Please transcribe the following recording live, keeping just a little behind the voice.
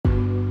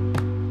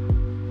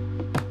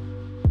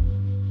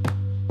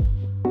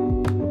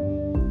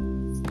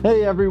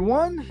Hey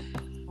everyone,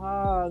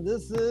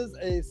 this is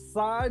a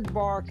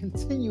sidebar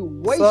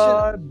continuation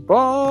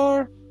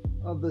SideBar.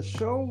 of the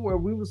show where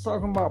we was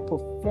talking about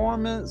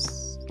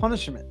performance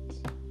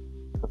punishment.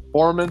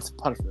 Performance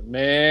punishment.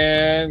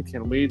 Man,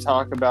 can we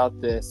talk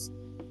about this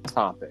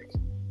topic?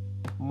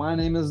 My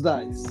name is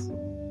Dice.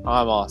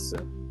 I'm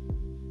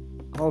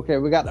Austin. Okay,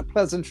 we got the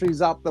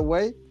pleasantries out the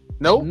way.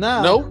 Nope.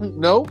 Now- Nope.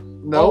 Nope.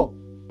 Nope.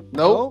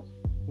 Nope.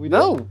 We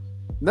No. did?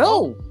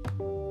 No.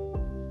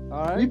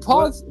 All right. You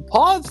pause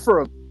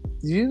for a...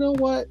 You know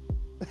what?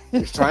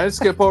 You're trying to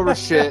skip over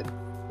shit.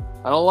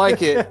 I don't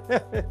like it.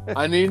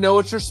 I need to know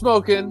what you're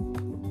smoking.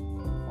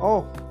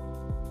 Oh,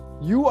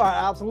 you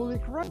are absolutely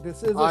correct.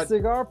 This is a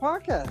cigar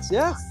podcast.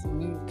 Yes.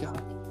 God.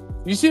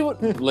 You see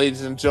what...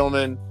 Ladies and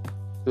gentlemen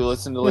who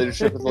listen to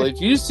Leadership with the Late,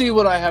 you see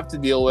what I have to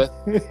deal with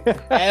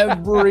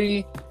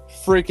every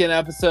freaking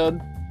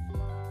episode?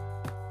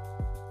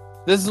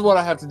 This is what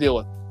I have to deal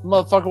with.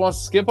 Motherfucker wants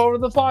to skip over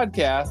the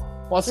podcast,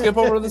 wants to skip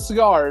over the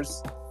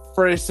cigars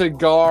for a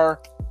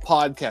cigar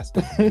podcast.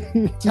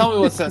 Tell me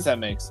what sense that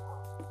makes.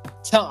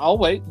 I'll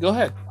wait. Go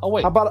ahead. I'll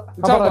wait. How about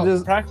I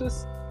just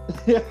practice?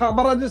 Yeah, how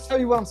about I just tell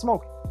you what I'm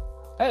smoking?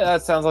 Hey,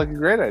 that sounds like a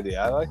great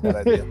idea. I like that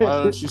idea.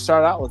 Why don't you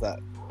start out with that?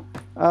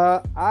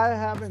 I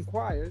have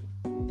inquired.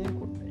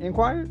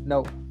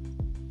 No.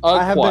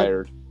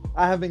 Acquired.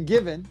 I have been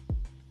given.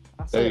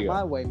 I say it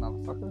my way,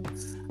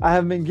 motherfucker. I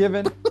have been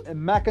given a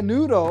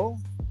Macanudo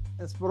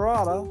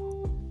Esperada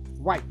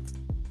White.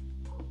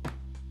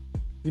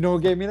 You know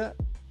who gave me that?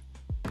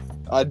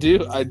 I do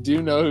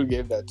know who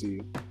gave that to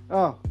you.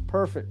 Oh,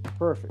 perfect.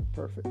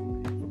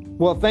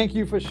 Well, thank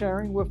you for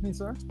sharing with me,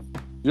 sir.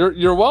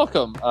 You're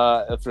welcome.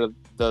 For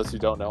those who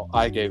don't know,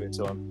 I gave it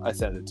to him. I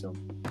sent it to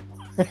him.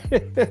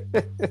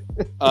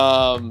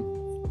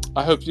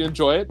 I hope you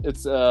enjoy it.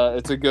 It's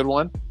a good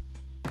one.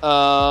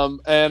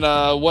 What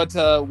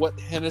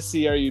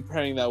Hennessy are you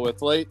pairing that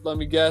with? Let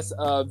me guess.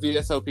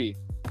 VSOP.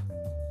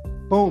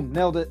 Boom,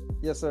 nailed it.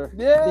 Yes, sir.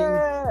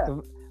 Yeah.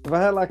 Ding. If I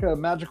had like a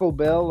magical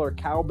bell or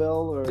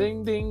cowbell or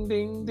ding ding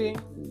ding ding.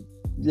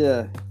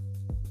 Yeah,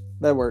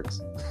 that works.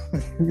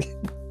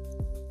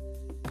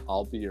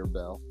 I'll be your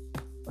bell.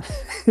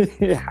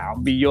 I'll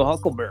be your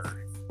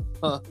huckleberry.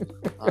 I'm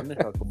your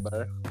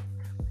huckleberry.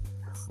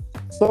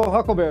 So,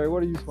 Huckleberry,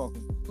 what are you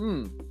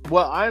smoking?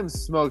 Well, I'm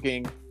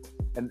smoking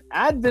an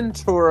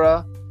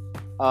Adventura,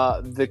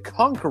 the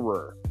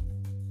Conqueror.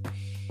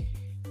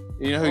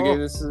 You know who gave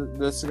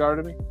this cigar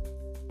to me?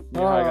 You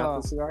know how I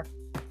got the cigar?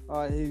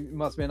 He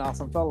must be an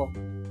awesome fellow.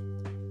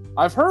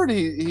 I've heard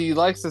he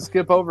likes to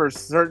skip over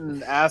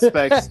certain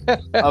aspects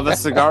of a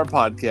cigar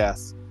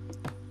podcast.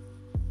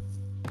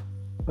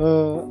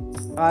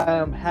 I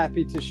am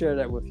happy to share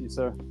that with you,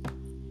 sir.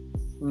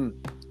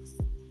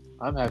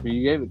 I'm happy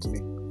you gave it to me.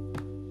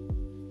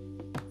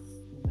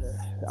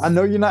 I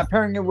know you're not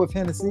pairing it with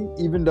Hennessy,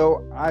 even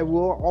though I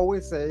will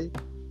always say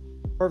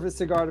perfect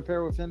cigar to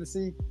pair with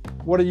Hennessy.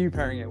 What are you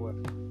pairing it with?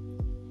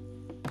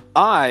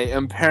 I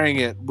am pairing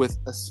it with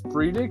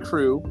Esprit de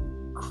Cru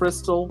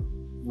Crystal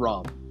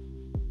Rum.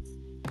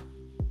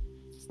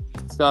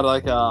 It's got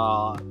like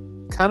a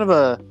kind of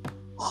a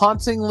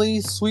hauntingly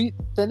sweet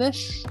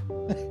finish.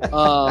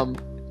 I'll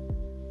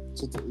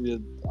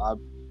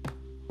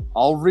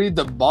read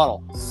the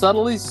bottle.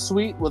 Subtly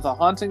sweet with a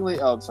hauntingly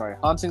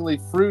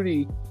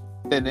fruity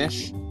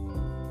finish.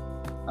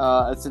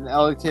 It's an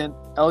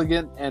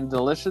elegant and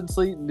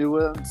deliciously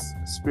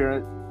nuanced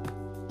spirit.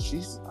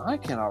 Jeez, I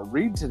cannot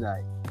read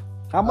tonight.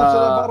 How much of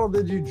that bottle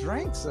did you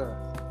drink, sir?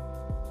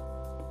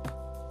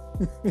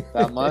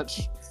 That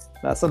much?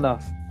 That's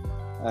enough.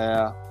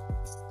 Yeah,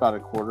 about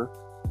a quarter.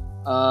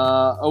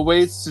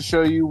 Awaits to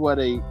show you what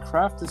a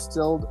craft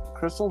distilled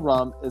crystal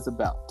rum is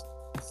about.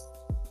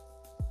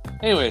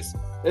 Anyways,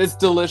 it's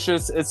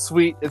delicious. It's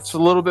sweet. It's a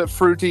little bit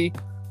fruity.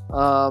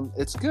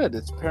 It's good.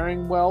 It's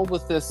pairing well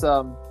with this.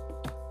 I'm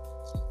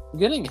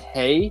getting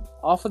hay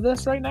off of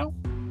this right now.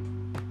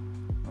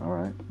 All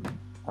right.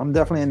 I'm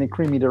definitely in the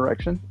creamy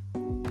direction.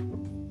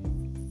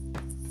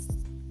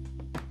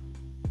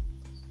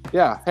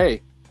 Yeah,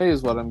 hay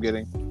is what I'm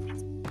getting.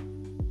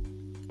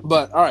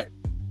 But all right,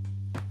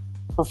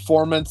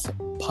 performance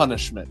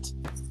punishment.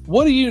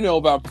 What do you know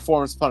about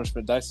performance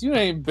punishment, Dice? You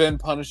ain't been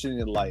punished in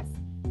your life.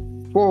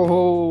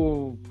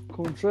 Whoa,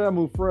 contraire,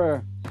 mon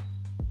frère.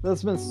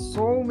 There's been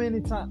so many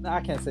times.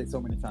 I can't say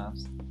so many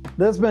times.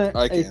 There's been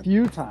a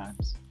few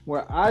times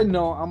where I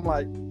know I'm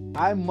like,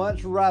 I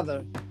much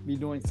rather be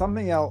doing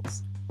something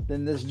else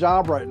than this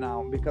job right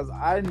now, because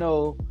I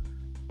know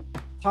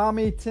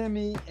Tommy,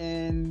 Timmy,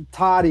 and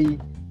Toddy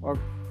are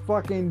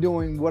fucking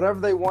doing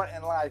whatever they want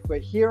in life, but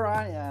here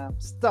I am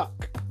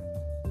stuck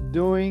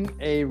doing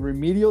a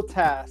remedial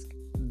task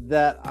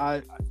that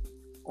I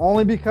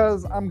only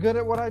because I'm good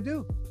at what I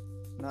do.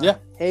 Yeah,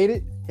 hate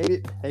it.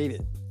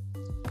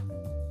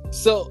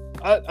 So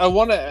I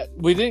want to.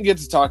 We didn't get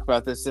to talk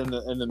about this in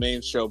the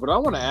main show, but I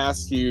want to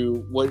ask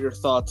you what your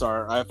thoughts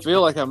are. I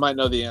feel like I might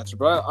know the answer,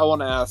 but I want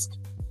to ask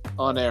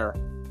on air.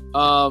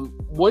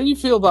 What do you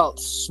feel about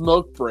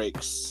smoke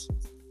breaks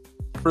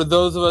for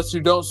those of us who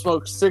don't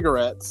smoke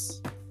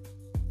cigarettes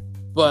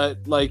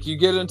But like you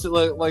get into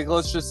like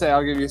let's just say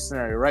I'll give you a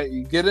scenario, right?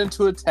 You get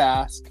into a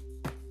task,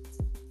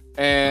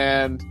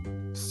 and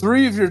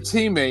 3 of your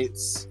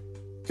teammates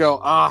go,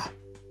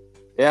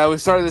 yeah, we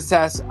started this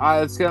task.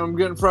 I'm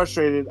getting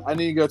frustrated. I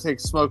need to go take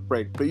a smoke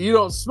break. But you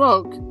don't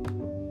smoke.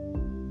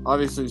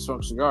 Obviously, you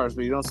smoke cigars,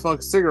 but you don't smoke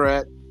a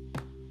cigarette.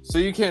 So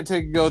you can't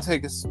go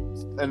take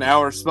an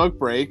hour smoke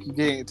break. You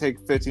can't take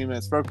a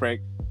 15-minute smoke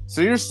break.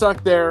 So you're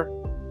stuck there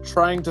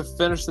trying to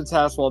finish the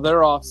task while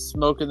they're off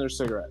smoking their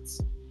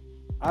cigarettes.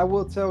 I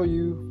will tell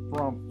you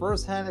from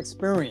firsthand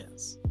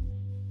experience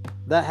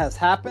that has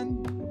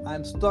happened.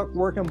 I'm stuck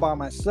working by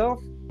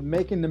myself,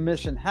 making the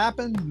mission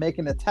happen,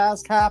 making the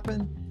task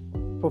happen,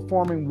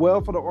 performing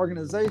well for the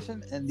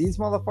organization, and these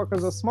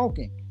motherfuckers are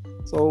smoking.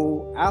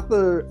 So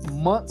after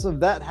months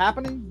of that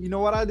happening, you know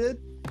what I did?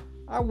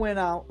 I went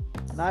out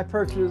and I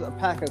purchased a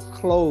pack of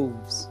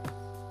cloves.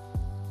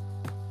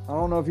 I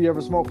don't know if you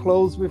ever smoked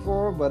cloves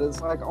before, but it's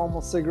like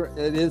almost cigarette.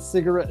 It is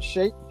cigarette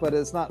shaped, but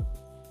it's not.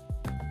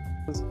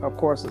 Of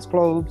course, it's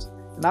cloves.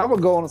 And I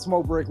would go on a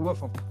smoke break with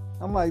them.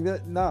 I'm like,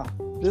 nah,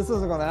 this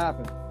isn't going to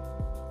happen.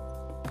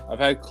 I've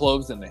had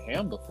cloves in the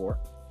ham before.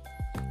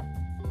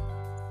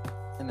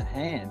 In the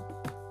hand?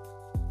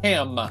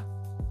 Ham.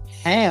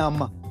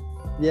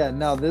 Yeah,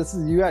 no, this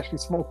is, you actually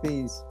smoke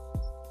these.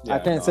 Yeah, I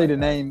can't say the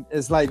name.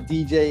 It's like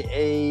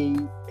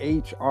DJAHRM.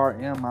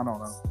 I don't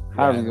know.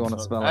 However you want to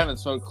spell it. I haven't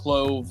smoked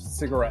clove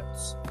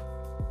cigarettes.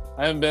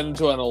 I haven't been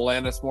to an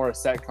Alanis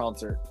Morissette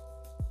concert.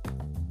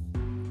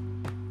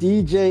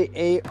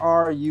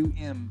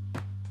 DJARUM.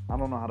 I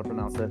don't know how to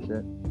pronounce that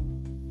shit.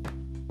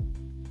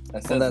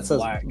 That says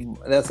black.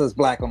 That says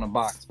black on the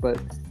box, but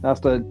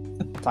that's the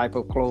type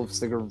of clove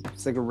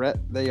cigarette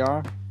they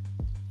are.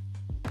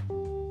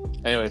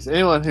 Anyways,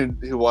 anyone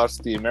who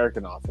watched The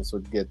American Office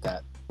would get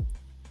that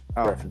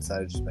reference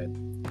that I just made.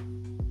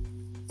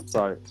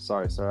 Sorry,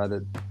 sir. I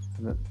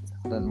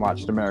didn't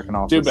watch The American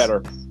Office.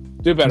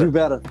 Do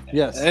better.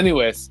 Yes.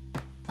 Anyways,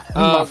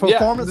 my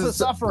performance is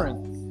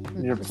suffering.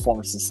 Your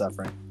performance is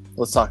suffering.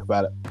 Let's talk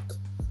about it.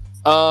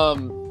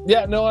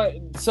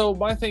 So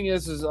my thing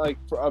is like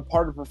a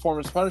part of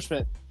performance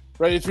punishment,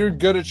 right? If you're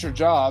good at your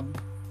job,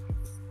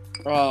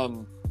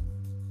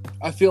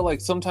 I feel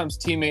like sometimes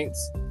teammates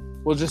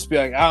will just be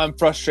like, I'm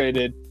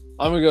frustrated.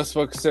 I'm going to go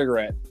smoke a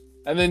cigarette.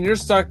 And then you're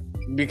stuck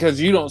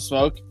because you don't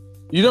smoke.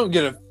 You don't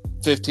get a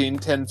 15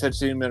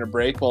 minute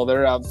break while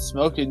they're out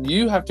smoking.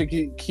 You have to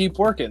keep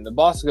working. The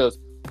boss goes,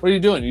 what are you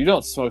doing? You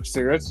don't smoke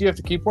cigarettes. You have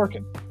to keep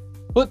working.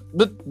 But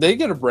they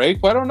get a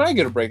break. Why don't I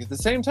get a break at the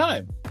same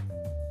time?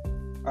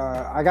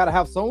 I got to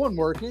have someone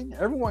working.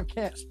 Everyone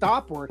can't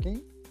stop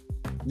working.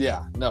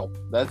 Yeah, no,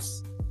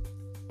 that's...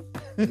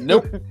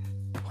 Nope.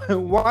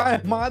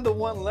 Why am I the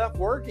one left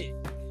working?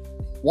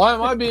 Why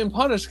am I being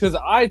punished? Because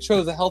I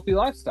chose a healthy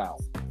lifestyle.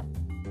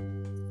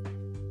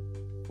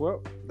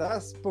 Well,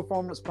 that's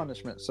performance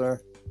punishment, sir.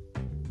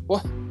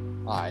 What?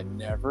 I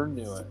never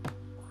knew it.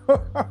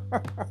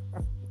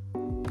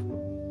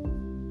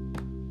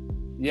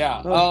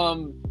 Yeah.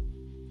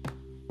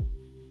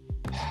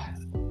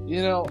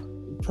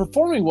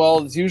 Performing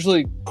well is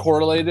usually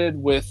correlated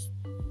with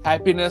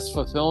happiness,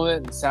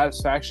 fulfillment, and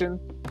satisfaction.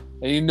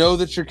 And you know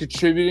that you're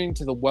contributing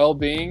to the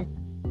well-being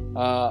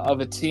of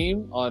a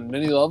team on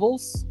many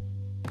levels.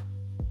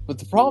 But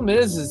the problem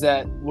is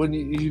that when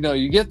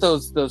you get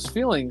those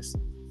feelings,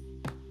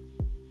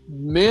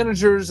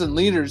 managers and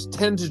leaders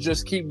tend to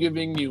just keep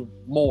giving you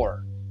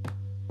more.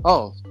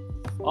 Oh,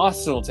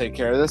 Austin will take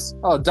care of this.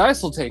 Oh,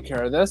 Dice will take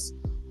care of this.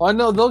 Oh, I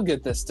know they'll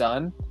get this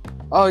done.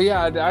 Oh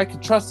yeah, I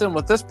can trust them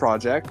with this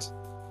project.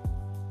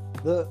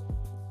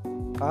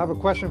 I have a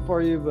question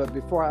for you, but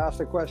before I ask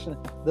the question,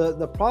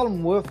 the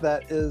problem with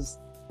that is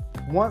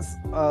once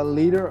a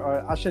leader,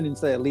 or I shouldn't even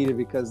say a leader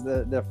because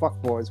they're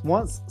fuckboys.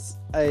 Once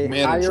a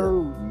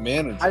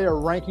higher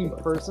ranking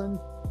person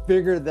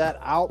figure that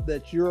out,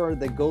 that you're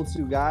the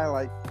go-to guy,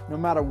 like no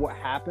matter what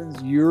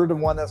happens, you're the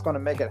one that's going to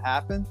make it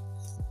happen.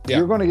 Yep.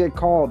 You're going to get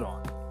called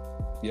on.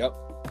 Yep.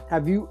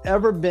 Have you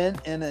ever been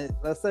in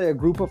let's say a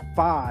group of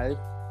 5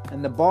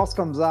 and the boss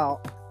comes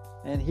out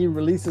and he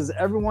releases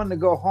everyone to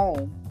go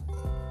home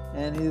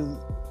and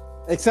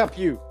except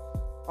you.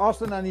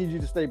 Austin, I need you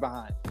to stay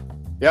behind.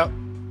 Yep.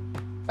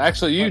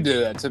 Actually, you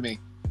did that to me.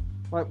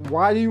 Like,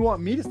 why do you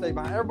want me to stay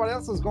behind? Everybody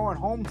else is going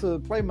home to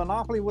play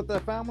Monopoly with their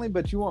family,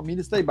 but you want me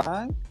to stay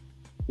behind?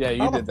 Yeah,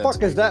 you did that. How the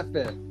fuck is that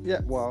fair?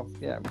 Yeah, well,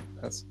 yeah,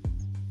 that's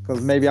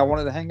because maybe I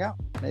wanted to hang out.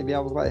 Maybe I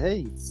was like,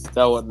 hey.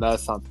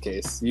 That's not the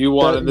case. You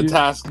wanted the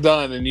task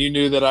done, and you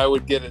knew that I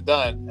would get it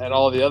done, and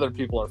all the other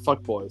people are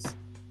fuckboys.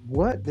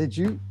 What? Did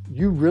you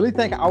really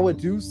think I would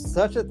do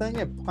such a thing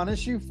and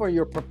punish you for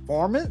your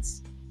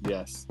performance?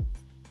 Yes.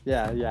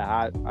 Yeah,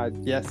 I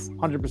yes,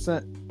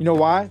 100%. You know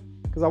why?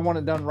 Because I want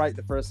it done right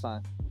the first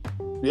time.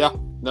 Yeah,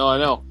 no, I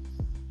know.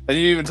 And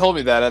you even told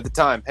me that at the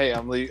time. Hey,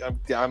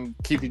 I'm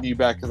keeping you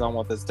back because I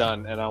want this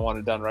done, and I want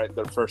it done right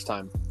the first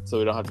time, so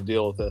we don't have to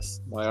deal with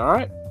this. I'm like, all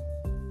right.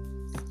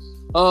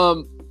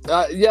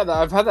 Yeah,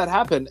 I've had that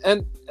happen,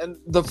 and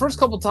the first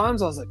couple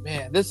times I was like,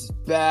 man, this is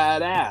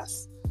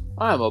badass.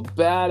 I am a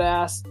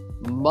badass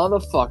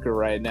motherfucker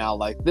right now.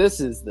 Like, this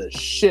is the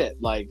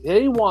shit. Like,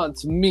 he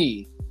wants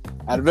me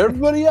out of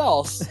everybody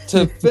else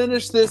to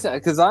finish this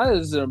because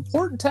it's an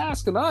important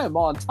task and I am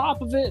on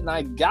top of it and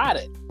I got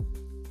it.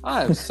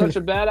 I am such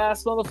a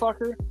badass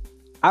motherfucker.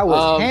 I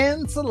was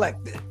hand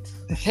selected.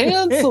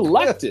 Hand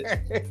selected.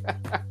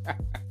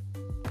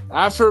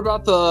 After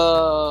about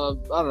the,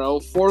 I don't know,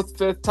 4th,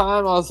 5th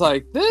time, I was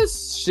like,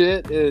 this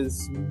shit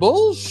is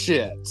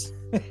bullshit.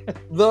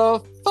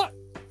 The fuck?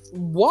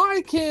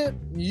 Why can't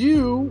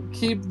you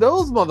keep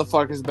those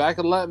motherfuckers back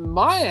and let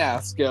my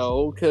ass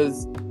go?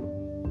 Because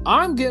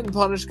I'm getting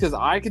punished because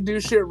I can do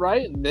shit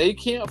right and they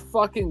can't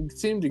fucking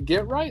seem to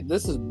get right?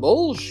 This is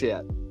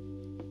bullshit.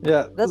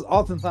 Yeah, that's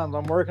oftentimes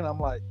I'm working, I'm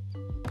like,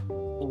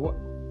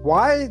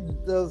 why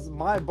does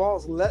my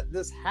boss let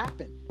this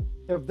happen?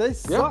 If they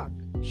suck,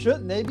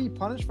 shouldn't they be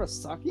punished for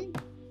sucking?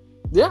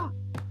 Yeah.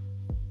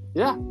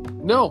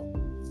 No.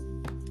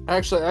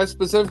 Actually, I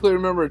specifically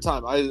remember a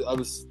time I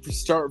was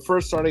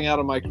first starting out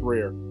in my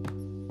career,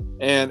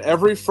 and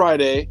every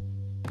Friday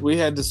we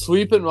had to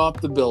sweep and mop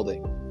the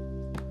building.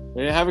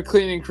 We didn't have a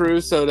cleaning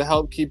crew, so to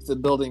help keep the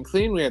building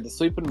clean, we had to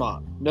sweep and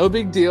mop. No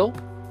big deal.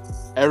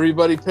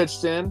 Everybody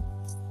pitched in,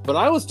 but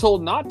I was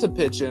told not to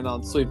pitch in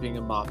on sweeping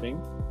and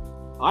mopping.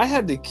 I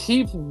had to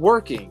keep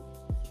working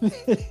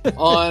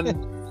on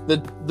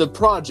the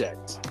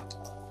project.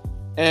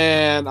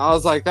 And I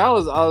was like,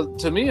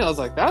 to me, I was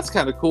like, that's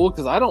kind of cool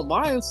because I don't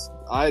mind.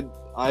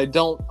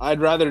 I'd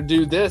rather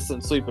do this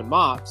than sweep and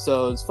mop,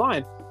 so it's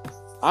fine.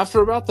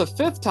 After about the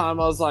 5th time,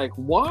 I was like,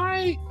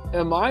 why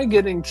am I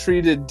getting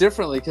treated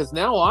differently? Because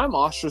now I'm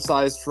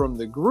ostracized from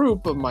the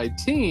group of my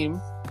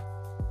team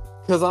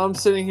because I'm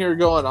sitting here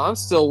going, I'm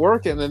still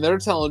working, and they're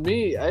telling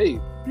me, hey,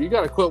 you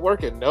got to quit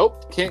working.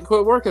 Nope, can't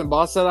quit working.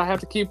 Boss said I have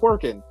to keep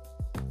working.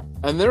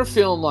 And they're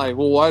feeling like,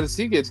 well, why does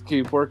he get to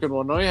keep working?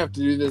 Well, now you have to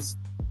do this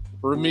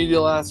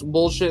remedial ass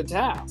bullshit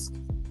task.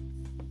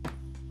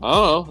 I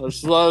don't know.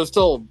 That's what I was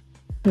told.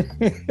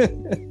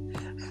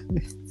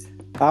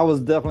 I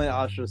was definitely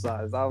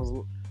ostracized.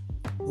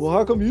 Well,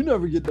 how come you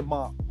never get the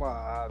mop?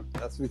 Well,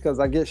 that's because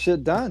I get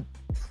shit done.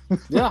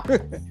 Yeah.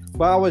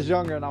 But I was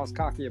younger and I was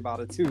cocky about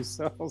it too.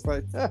 So I was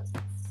like,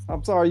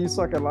 I'm sorry, you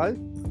suck at life.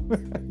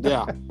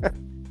 Yeah.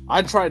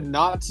 I tried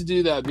not to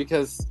do that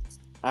because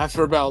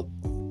after about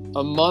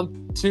a month,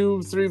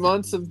 2-3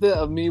 months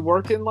of me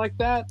working like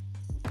that,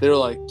 they were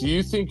like, do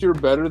you think you're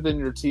better than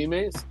your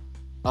teammates?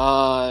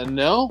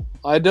 No,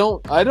 I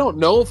don't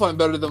know if I'm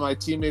better than my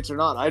teammates or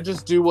not. I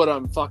just do what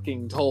I'm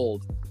fucking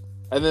told.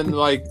 And then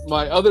like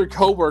my other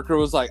coworker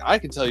was like, I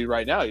can tell you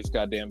right now he's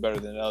goddamn better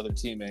than the other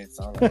teammates.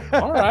 I'm like,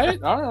 all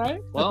right.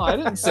 Well, I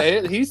didn't say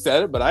it. He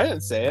said it, but I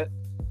didn't say it.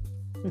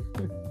 It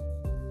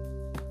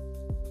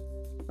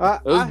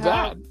was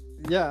bad.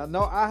 Yeah,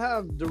 no, I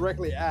have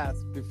directly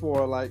asked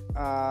before, like,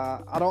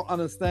 I don't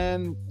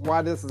understand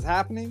why this is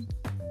happening.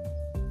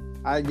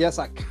 I guess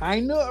I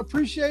kind of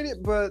appreciate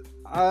it, but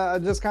I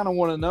just kind of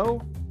want to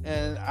know.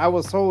 And I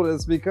was told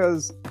it's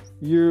because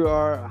you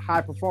are a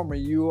high performer.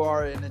 You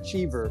are an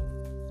achiever.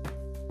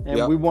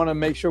 And we want to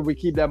make sure we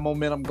keep that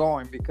momentum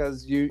going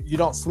because you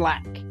don't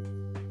slack.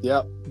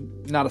 Yep.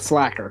 Not a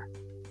slacker.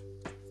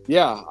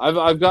 Yeah,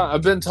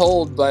 I've been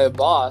told by a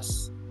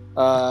boss,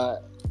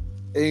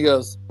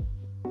 he's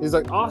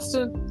like,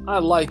 Austin, I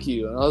like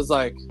you. And I was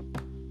like,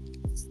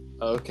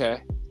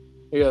 okay.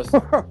 He goes,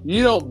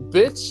 you don't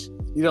bitch,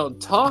 you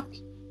don't talk,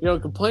 you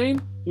don't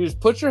complain, you just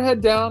put your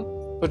head down,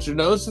 put your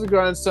nose to the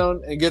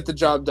grindstone, and get the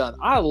job done.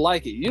 I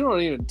like it. You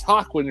don't even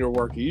talk when you're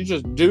working. You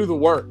just do the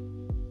work.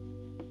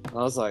 And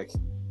I was like,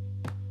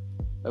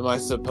 am I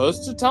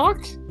supposed to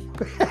talk?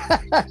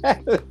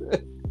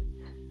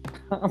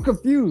 I'm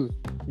confused.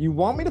 You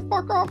want me to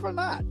fuck off or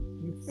not?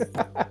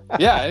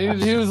 Yeah,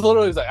 he was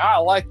literally like, I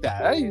like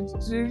that. Hey,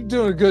 you're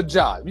doing a good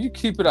job. You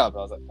keep it up. I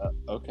was like,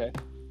 okay,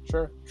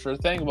 sure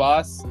thing,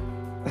 boss.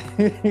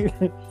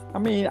 I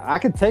mean, I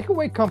could take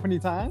away company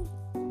time.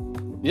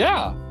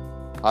 Yeah,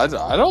 I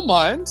don't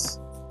mind.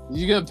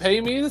 You gonna pay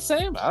me the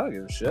same? I don't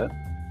give a shit.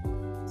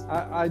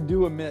 I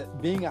do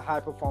admit, being a high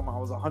performer, I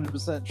was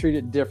 100%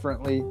 treated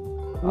differently.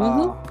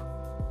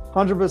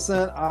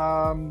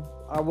 100%.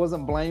 I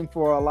wasn't blamed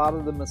for a lot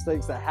of the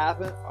mistakes that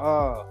happened.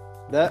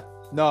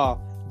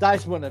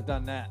 Dice wouldn't have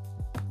done that.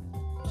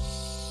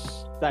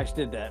 Dice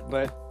did that,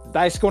 but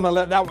Dice gonna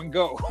let that one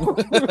go.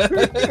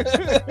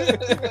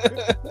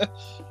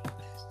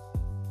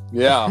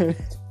 Yeah,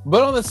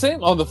 but on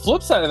the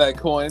flip side of that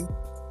coin,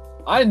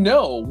 I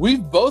know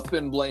we've both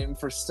been blamed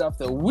for stuff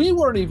that we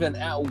weren't even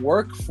at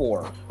work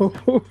for.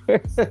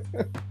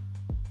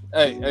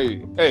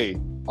 Hey,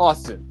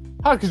 Austin,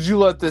 how could you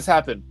let this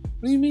happen?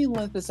 What do you mean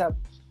let this happen?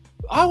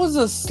 I was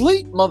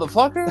asleep,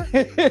 motherfucker.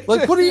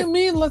 Like, what do you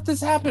mean let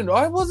this happen?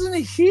 I wasn't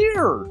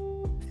here.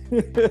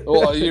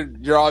 Well,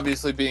 you're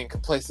obviously being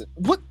complacent.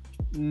 What?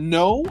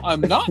 No,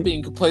 I'm not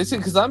being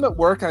complacent because I'm at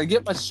work and I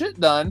get my shit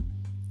done.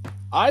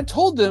 I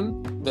told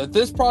them that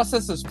this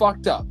process is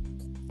fucked up.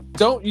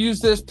 Don't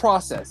use this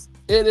process.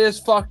 It is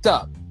fucked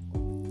up.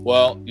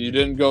 Well, you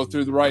didn't go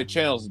through the right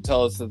channels and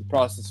tell us that the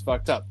process is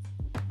fucked up.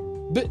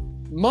 But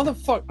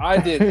motherfucker, I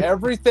did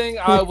everything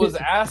I was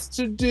asked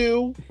to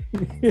do.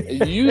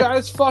 You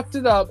guys fucked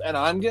it up, and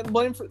I'm getting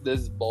blamed for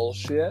this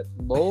bullshit.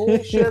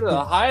 Bullshit of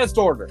the highest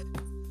order.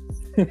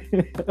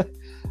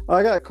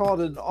 I got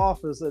called in the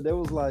office, and it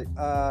was like,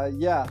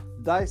 yeah,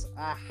 Dice,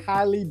 I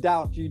highly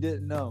doubt you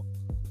didn't know.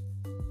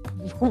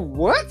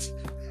 What?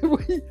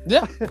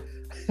 Yeah.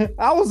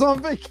 I was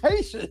on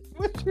vacation.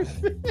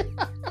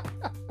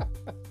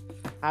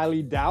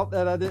 Highly doubt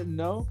that I didn't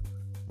know.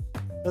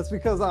 That's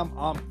because I'm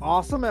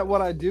awesome at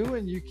what I do,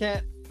 and you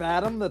can't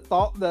fathom the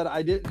thought that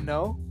I didn't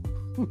know.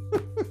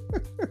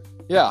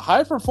 Yeah,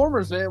 high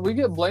performers, man, we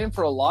get blamed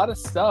for a lot of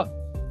stuff,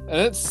 and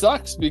it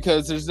sucks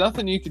because there's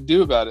nothing you can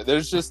do about it.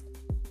 There's just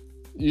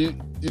you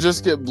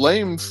just get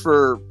blamed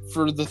for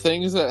the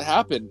things that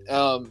happen.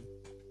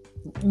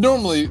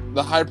 Normally,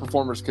 the high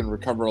performers can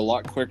recover a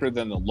lot quicker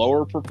than the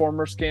lower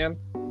performers can.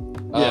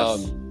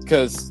 Yes.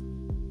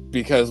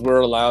 Because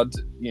we're allowed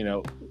to, you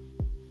know,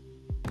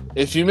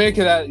 if you make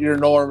it at your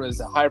norm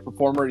as a high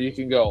performer, you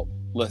can go,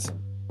 listen,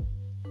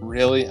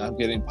 really? I'm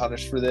getting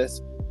punished for this?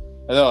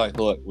 And they're like,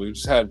 look, we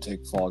just had to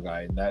take Fall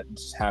Guy, and that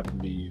just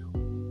happened to be you.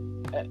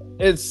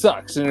 It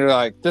sucks. And you're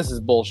like, this is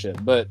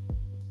bullshit. But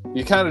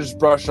you kind of just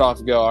brush it off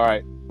and go, all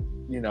right,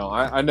 you know,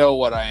 I know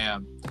what I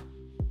am.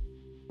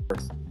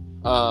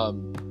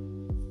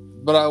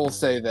 But I will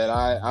say that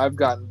I've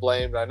gotten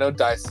blamed. I know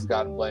Dice has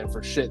gotten blamed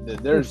for shit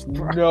that there's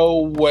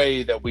no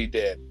way that we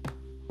did.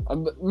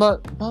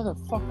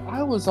 Motherfucker,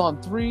 I was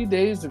on 3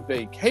 days of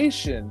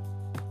vacation,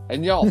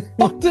 and y'all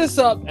fucked this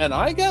up, and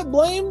I got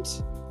blamed?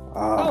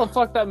 How the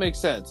fuck that makes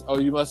sense? Oh,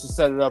 you must have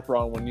set it up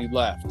wrong when you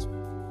left.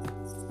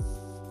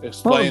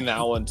 Explain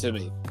that one to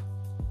me.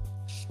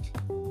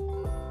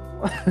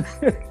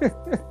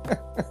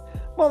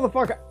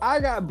 Motherfucker, I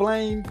got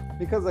blamed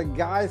because a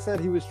guy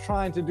said he was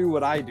trying to do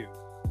what I do.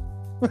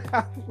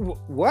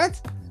 What?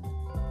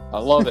 I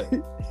love it.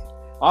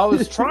 I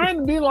was trying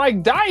to be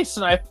like Dice,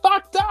 and I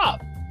fucked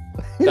up.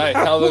 Dice,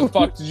 how the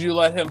fuck did you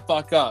let him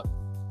fuck up?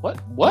 What?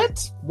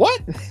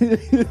 What?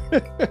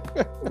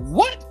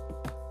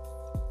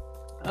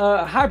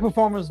 High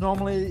performers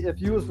normally,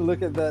 if you was to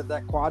look at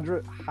that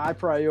quadrant, high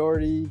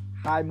priority,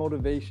 high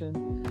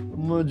motivation,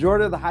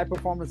 majority of the high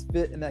performers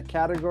fit in that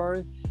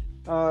category.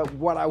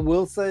 What I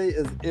will say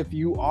is, if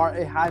you are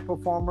a high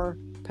performer,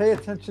 pay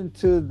attention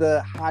to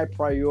the high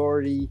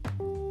priority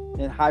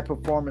and high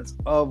performance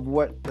of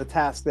what the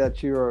task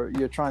that you're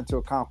trying to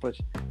accomplish,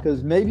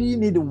 because maybe you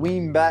need to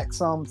wean back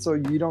some so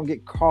you don't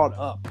get caught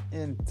up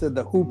into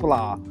the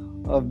hoopla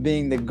of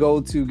being the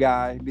go-to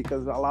guy,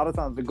 because a lot of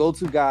times the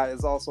go-to guy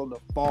is also the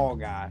fall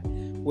guy,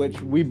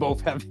 which we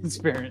both have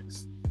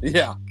experienced.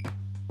 Yeah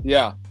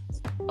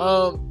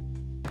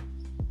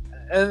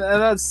and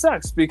that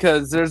sucks,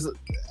 because there's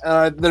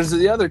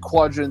the other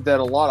quadrant that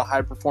a lot of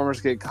high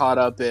performers get caught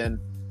up in.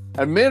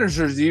 And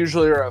managers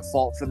usually are at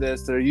fault for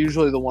this. They're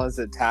usually the ones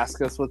that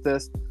task us with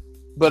this.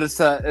 But it's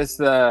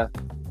the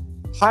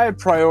high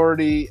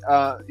priority.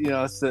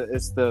 It's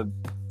the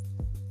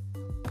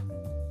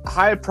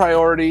high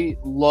priority,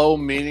 low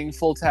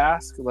meaningful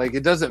task. Like,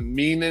 it doesn't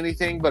mean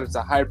anything, but it's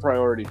a high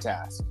priority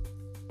task,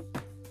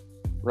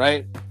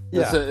 right?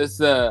 Yeah. It's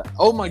the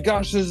oh my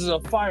gosh, this is a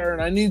fire,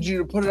 and I need you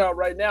to put it out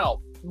right now.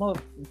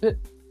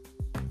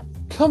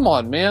 Come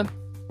on, man.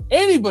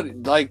 Anybody,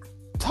 like,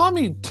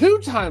 Tommy 2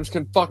 times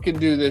can fucking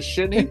do this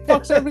shit, and he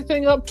fucks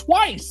everything up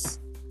twice.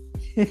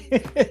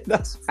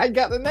 I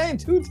got the name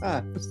 2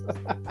 times.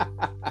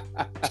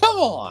 Come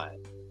on.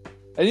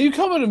 And you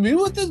coming to me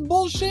with this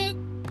bullshit?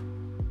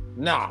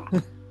 Nah.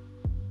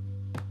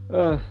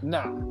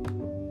 Nah.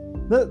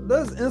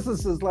 There's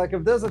instances, like,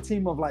 if there's a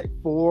team of like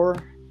 4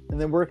 and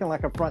they're working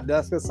like a front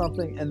desk or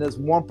something, and there's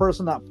one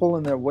person not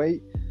pulling their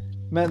weight,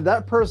 man,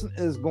 that person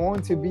is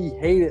going to be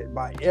hated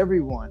by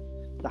everyone.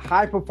 The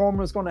high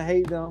performer is going to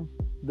hate them.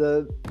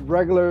 The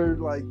regular,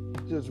 like,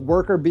 just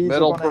worker bees,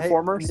 middle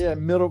performers,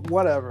 middle,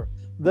 whatever,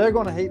 they're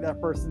going to hate that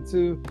person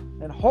too.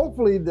 And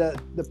hopefully that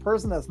the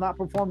person that's not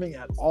performing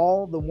at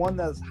all, the one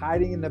that's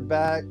hiding in the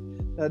back,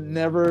 that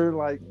never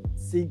like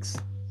seeks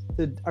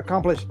to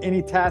accomplish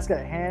any task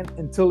at hand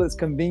until it's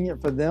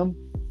convenient for them,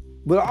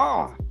 but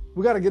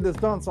we got to get this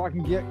done so I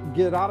can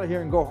get out of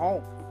here and go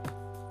home.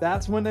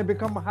 That's when they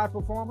become a high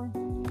performer.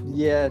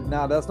 Yeah,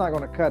 no, that's not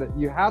going to cut it.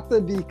 You have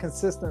to be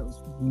consistent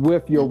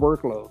with your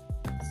workload.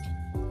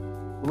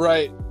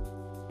 Right.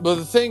 But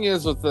the thing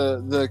is, with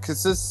the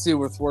consistency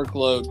with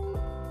workload,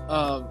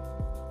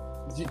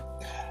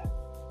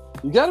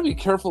 you got to be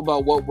careful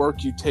about what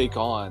work you take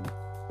on,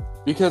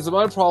 because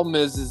my problem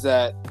is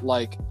that,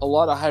 like, a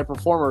lot of high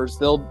performers,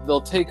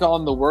 they'll take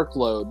on the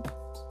workload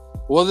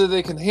whether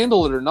they can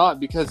handle it or not,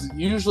 because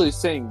usually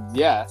saying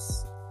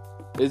yes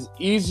is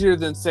easier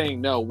than saying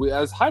no.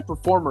 As high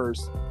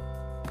performers,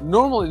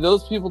 normally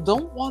those people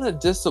don't want to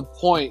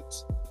disappoint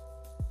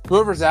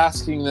whoever's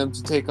asking them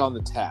to take on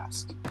the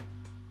task.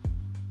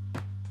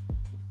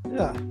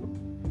 Yeah.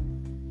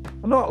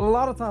 I know a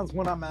lot of times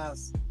when I'm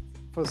asked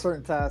for a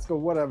certain task or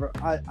whatever,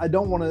 I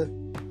don't want to,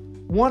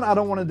 I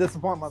don't want to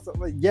disappoint myself.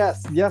 Like,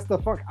 yes, the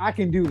fuck, I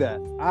can do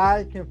that.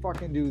 I can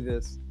fucking do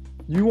this.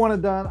 You want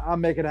it done, I'll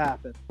make it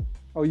happen.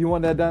 Oh, you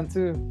want that done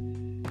too?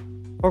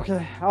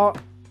 Okay, I'll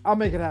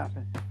make it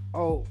happen.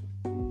 Oh,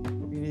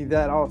 you need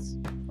that also.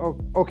 Oh,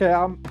 okay,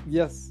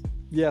 yes,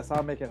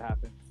 I'll make it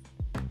happen.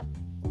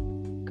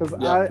 Because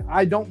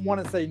I don't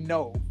want to say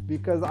no,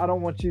 because I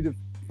don't want you to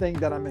think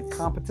that I'm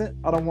incompetent.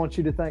 I don't want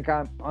you to think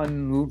I'm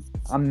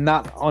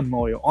not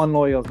unloyal.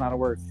 Unloyal is not a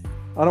word.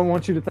 I don't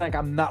want you to think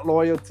I'm not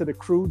loyal to the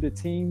crew, the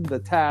team, the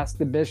task,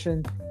 the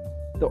mission,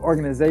 the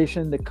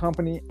organization, the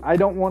company. I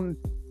don't want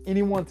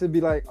anyone to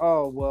be like,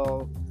 oh,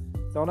 well,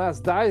 don't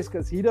ask Dice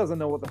because he doesn't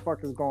know what the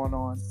fuck is going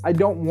on. I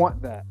don't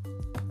want that.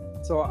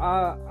 So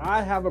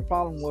I have a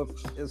problem with,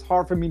 it's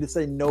hard for me to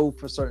say no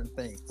for certain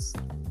things.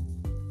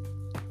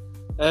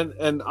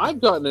 And I've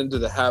gotten into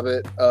the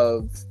habit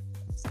of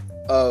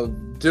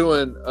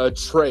doing a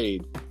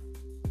trade.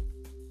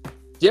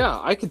 Yeah,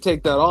 I could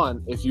take that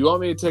on. If you want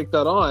me to take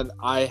that on,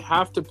 I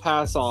have to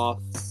pass off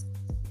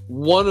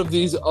one of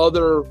these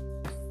other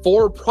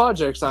 4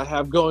 projects I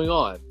have going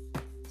on.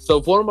 So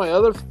if one of my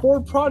other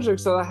 4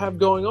 projects that I have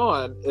going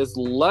on is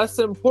less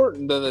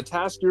important than the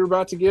task you're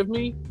about to give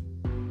me,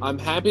 I'm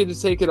happy to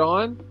take it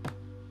on.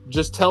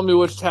 Just tell me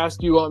which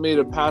task you want me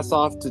to pass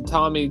off to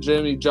Tommy,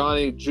 Jimmy,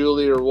 Johnny,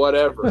 Julie, or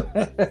whatever.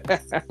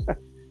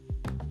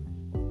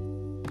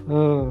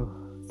 Oh,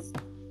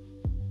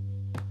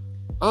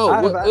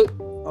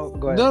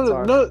 go ahead.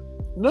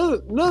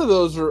 None of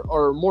those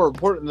are more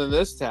important than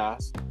this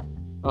task.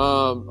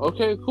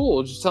 Okay,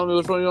 cool. Just tell me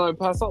which one you want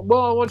to pass on.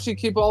 Well, I want you to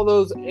keep all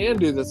those and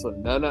do this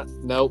one.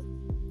 Nope.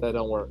 That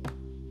don't work.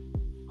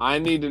 I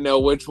need to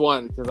know which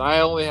one because I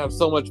only have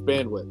so much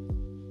bandwidth.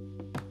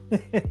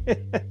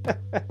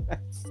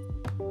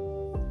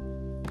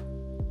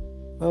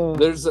 Oh.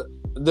 There's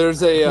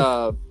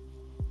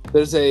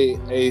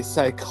a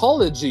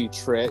psychology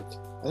trick.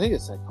 I think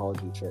it's a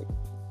psychology trick.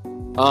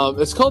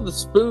 It's called the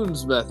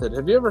spoons method.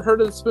 Have you ever heard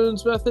of the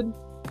spoons method?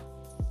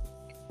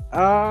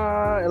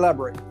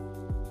 Elaborate.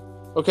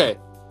 Okay,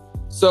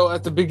 so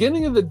at the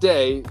beginning of the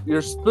day,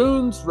 your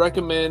spoons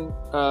represent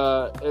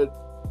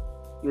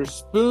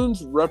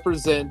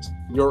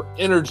your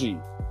energy,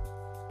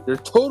 your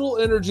total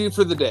energy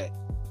for the day.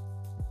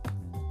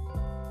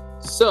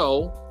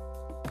 So,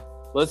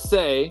 let's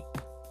say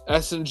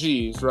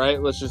S&Gs, right?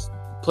 Let's just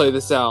play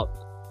this out.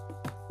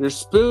 Your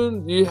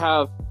spoon, you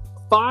have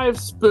 5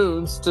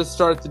 spoons to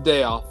start the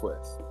day off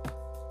with.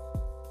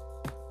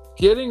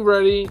 Getting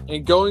ready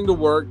and going to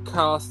work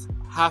costs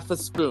half a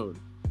spoon.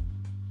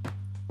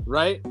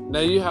 Right?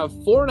 Now you have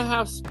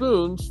 4.5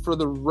 spoons for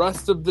the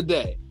rest of the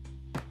day.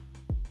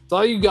 That's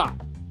all you got.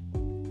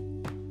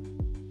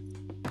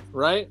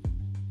 Right?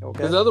 Okay.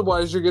 Because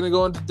otherwise you're going to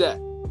go into debt.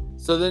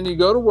 So then you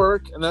go to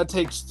work and that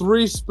takes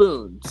 3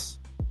 spoons.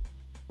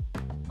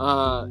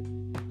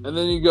 And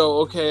then you go,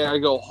 okay, I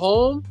go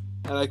home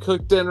and I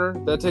cook dinner.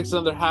 That takes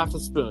another half a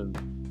spoon.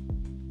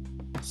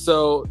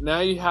 So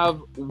now you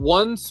have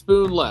 1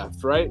 spoon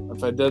left, right?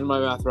 If I did my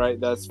math right,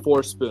 that's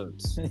 4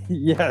 spoons.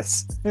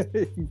 Yes.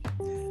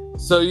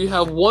 So you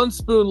have 1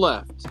 spoon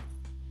left.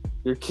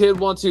 Your kid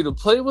wants you to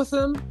play with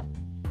him.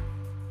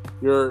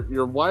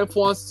 Your wife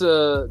wants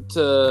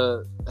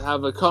to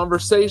have a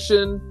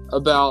conversation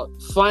about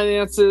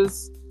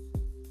finances.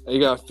 You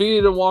got to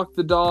feed and walk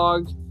the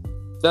dog.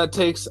 That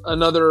takes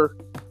another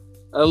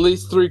at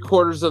least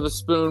 3/4 of a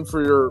spoon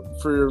for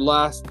your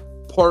last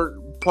part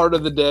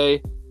of the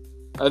day.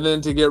 And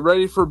then to get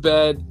ready for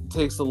bed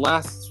takes the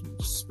last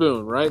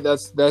spoon, right?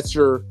 That's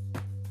your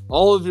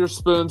all of your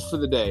spoons for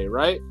the day,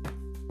 right?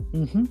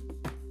 Mm-hmm.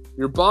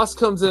 Your boss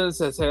comes in and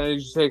says, hey, I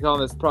need you to take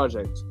on this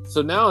project.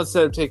 So now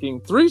instead of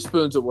taking 3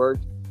 spoons at work,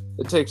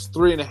 it takes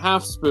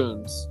 3.5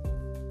 spoons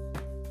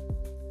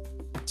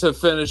to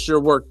finish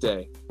your work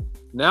day.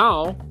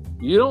 Now,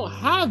 you don't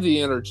have the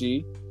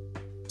energy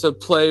to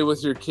play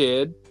with your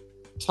kid,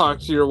 talk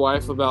to your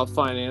wife about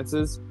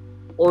finances,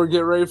 or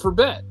get ready for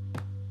bed.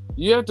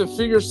 You have to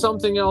figure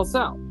something else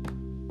out.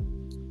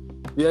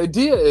 The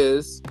idea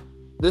is,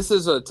 this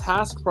is a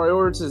task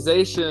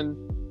prioritization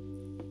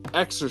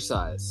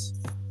exercise.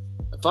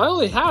 If I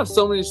only have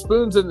so many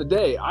spoons in the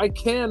day, I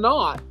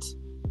cannot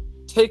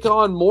take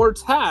on more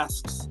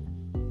tasks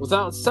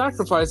without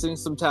sacrificing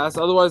some tasks.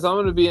 Otherwise, I'm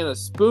going to be in a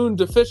spoon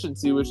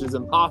deficiency, which is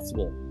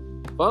impossible.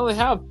 If I only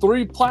have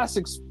 5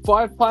 plastic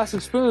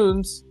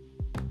spoons,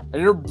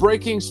 and you're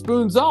breaking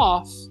spoons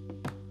off,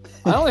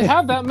 I only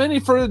have that many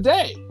for the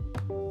day.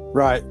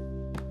 Right.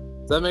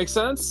 Does that make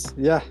sense?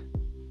 Yeah.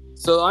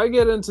 So I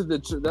get into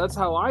that's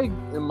how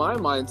in my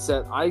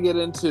mindset, I get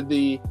into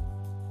the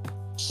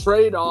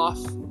trade-off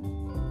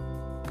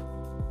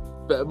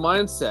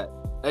mindset.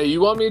 Hey,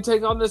 you want me to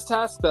take on this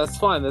task? That's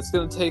fine. That's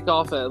going to take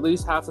off at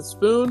least half a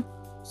spoon.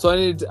 So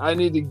I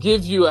need to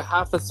give you a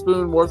half a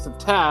spoon worth of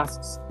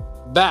tasks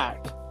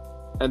back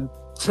and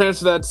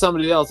transfer that to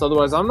somebody else.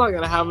 Otherwise, I'm not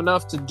going to have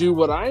enough to do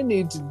what I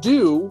need to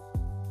do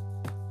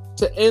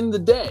to end the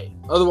day.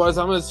 Otherwise,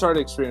 I'm going to start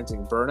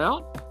experiencing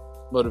burnout,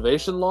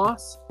 motivation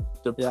loss,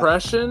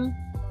 depression,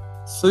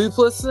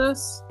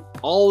 sleeplessness,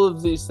 all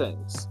of these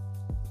things.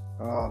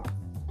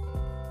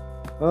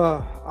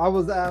 I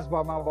was asked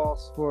by my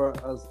boss for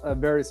a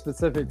very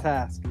specific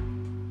task,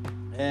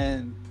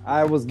 and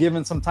I was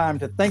given some time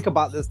to think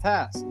about this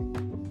task.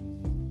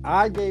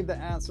 I gave the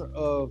answer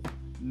of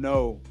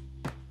no.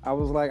 I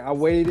was like, I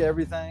weighed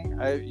everything.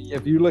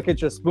 If you look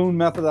at your spoon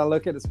method, I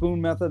look at the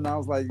spoon method, and I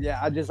was like, yeah,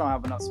 I just don't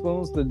have enough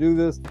spoons to do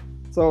this.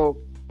 So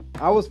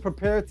I was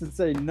prepared to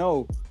say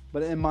no,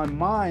 but in my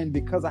mind,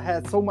 because I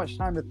had so much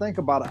time to think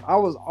about it, I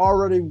was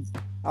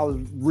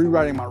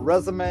rewriting my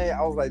resume.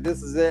 I was like,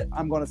 this is it.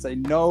 I'm going to say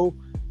no.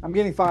 I'm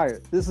getting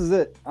fired. This is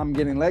it. I'm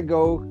getting let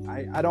go.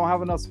 I don't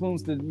have enough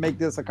spoons to make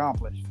this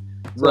accomplished.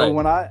 So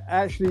when I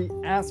actually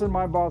answered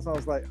my boss, I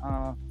was like,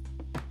 I'm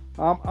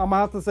gonna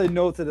have to say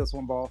no to this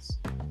one, boss.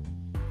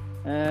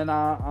 And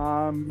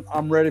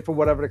I'm ready for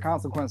whatever the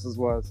consequences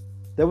was.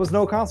 There was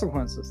no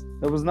consequences.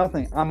 There was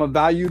nothing. I'm a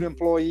valued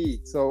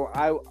employee, so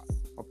I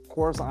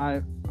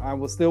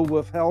was still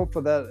withheld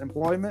for that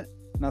employment,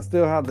 and I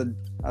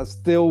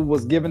still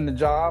was given the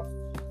job.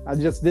 I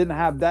just didn't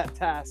have that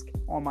task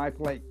on my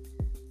plate.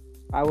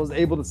 I was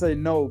able to say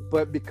no,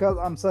 but because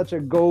I'm such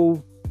a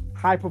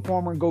high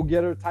performer,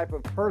 go-getter type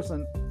of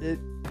person, it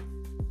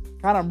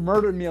kind of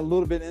murdered me a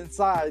little bit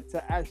inside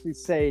to actually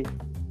say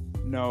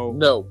no.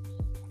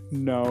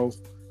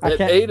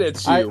 It ate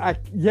at you.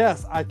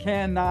 Yes, I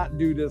cannot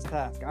do this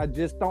task. I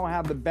just don't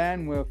have the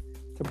bandwidth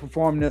to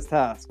perform this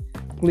task.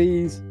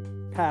 Please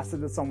pass it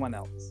to someone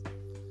else.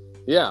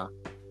 Yeah.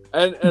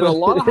 And a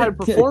lot of high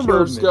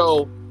performers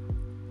go,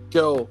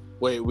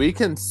 wait, we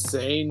can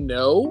say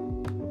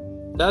no?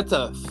 That's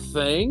a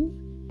thing?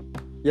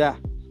 Yeah.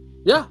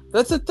 Yeah,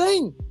 that's a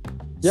thing.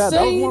 Yeah, say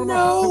that was one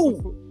no.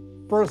 of my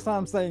first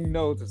time saying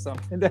no to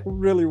something. That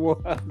really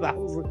was.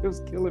 It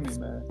was killing me,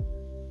 man.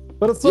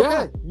 But it's okay.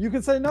 Yeah. You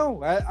can say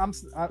no. I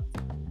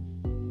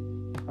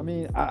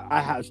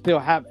still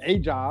have a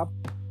job.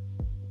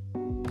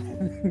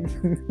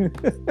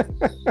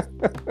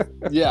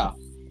 Yeah,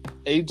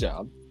 a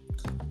job.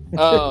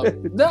 No,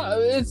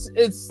 it's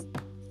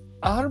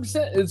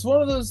 100%. It's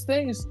one of those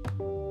things.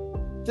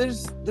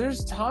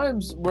 There's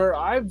times where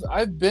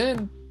I've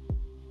been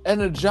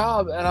in a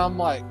job and I'm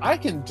like, I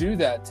can do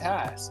that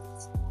task,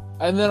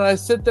 and then I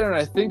sit there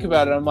and I think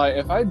about it. I'm like,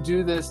 if I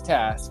do this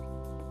task,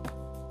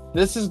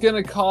 this is going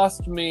to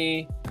cost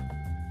me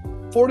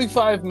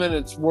 45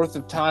 minutes worth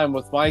of time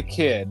with my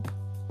kid.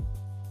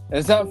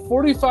 Is that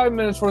 45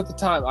 minutes worth of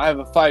time? I have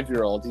a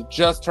 5-year-old. He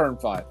just turned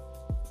 5.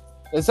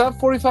 Is that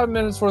 45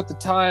 minutes worth of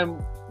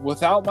time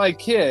without my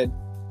kid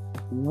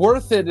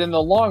worth it in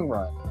the long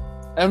run?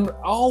 And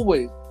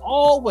always,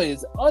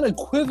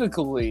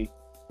 unequivocally,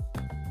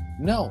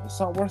 no, it's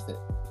not worth it.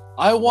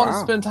 I want to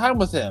spend time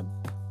with him.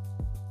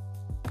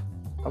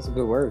 That's a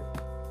good word.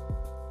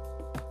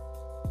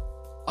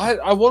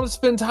 I want to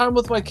spend time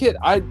with my kid.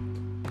 I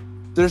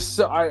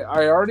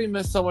already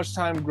missed so much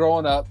time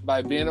growing up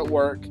by being at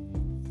work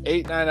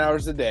 8-9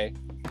 hours a day.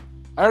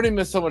 I already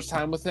missed so much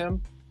time with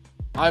him.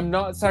 I'm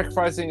not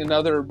sacrificing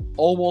another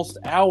almost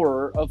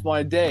hour of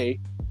my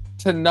day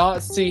to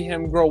not see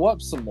him grow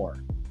up some more.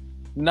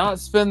 Not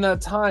spend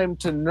that time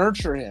to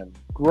nurture him,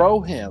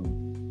 grow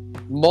him,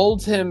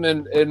 mold him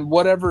in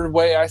whatever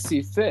way I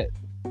see fit.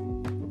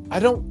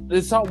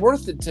 It's not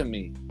worth it to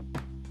me.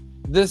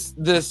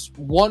 This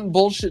one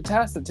bullshit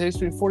task that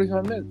takes me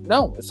 45 minutes.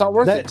 No, it's not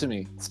worth it to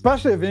me.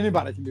 Especially if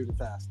anybody can do the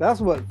task.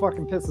 That's what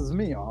fucking pisses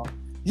me off.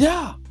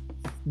 Yeah.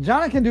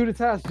 Johnny can do the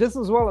task just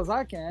as well as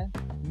I can.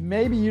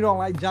 Maybe you don't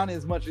like Johnny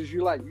as much as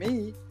you like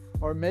me,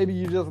 or maybe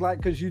you just like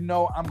because you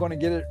know I'm going to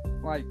get it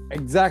like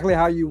exactly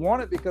how you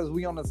want it because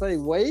we on the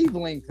same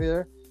wavelength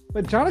here.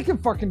 But Johnny can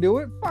fucking do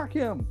it. Fuck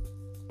him.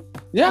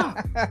 Yeah.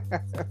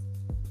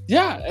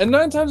 Yeah, and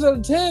 9 times out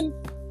of 10,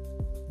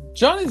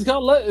 Johnny's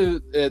got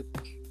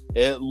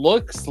it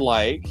looks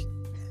like,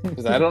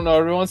 because I don't know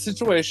everyone's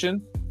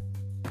situation,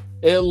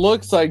 it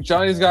looks like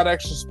Johnny's got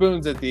extra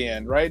spoons at the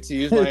end, right? To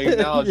use my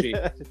analogy.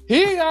 Yeah.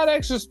 He got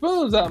extra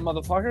spoons, that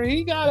motherfucker.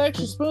 He got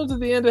extra spoons at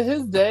the end of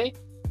his day.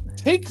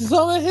 Take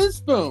some of his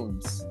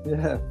spoons.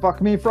 Yeah,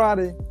 fuck me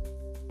Friday.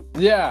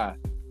 Yeah.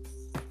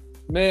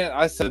 Man,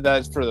 I said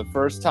that for the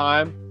first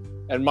time,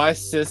 and my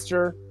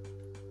sister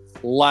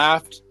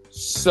laughed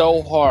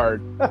so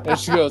hard. And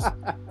she goes,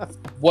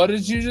 what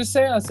did you just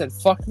say? I said,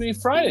 fuck me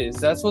Fridays.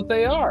 That's what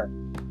they are.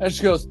 And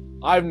she goes,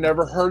 I've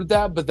never heard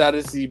that, but that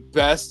is the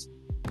best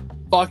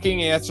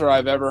fucking answer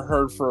I've ever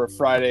heard for a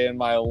Friday in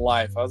my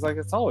life. I was like,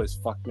 it's always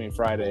fuck me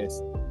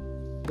Fridays.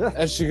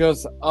 And she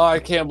goes, oh, I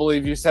can't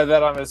believe you said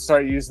that. I'm going to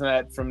start using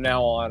that from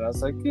now on. I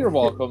was like, you're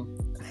welcome.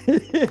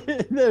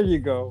 There you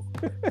go.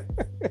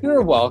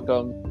 You're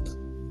welcome.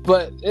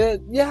 But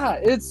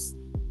it's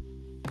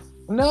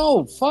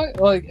no, fuck,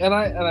 like, and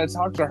I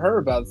talked to her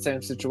about the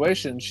same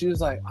situation. She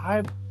was like,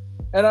 and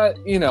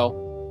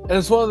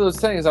it's one of those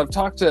things. I've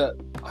talked to,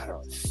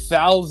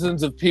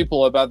 thousands of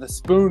people about the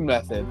spoon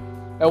method.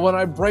 And when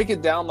I break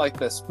it down like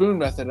the spoon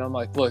method, I'm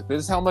like, look,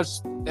 this is how much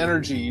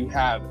energy you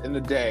have in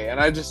the day. And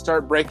I just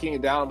start breaking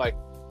it down. I'm like,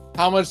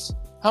 how much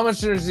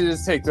energy does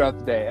this take throughout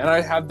the day? And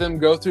I have them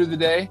go through the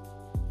day.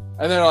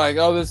 And they're like,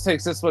 oh, this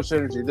takes this much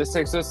energy. This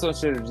takes this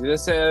much energy.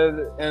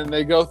 And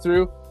they go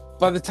through.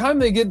 by the time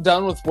they get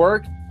done with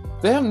work,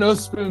 they have no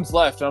spoons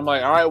left. And I'm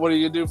like, all right, what are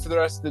you going to do for the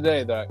rest of the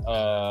day? They're like,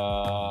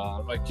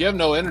 I'm like, you have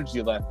no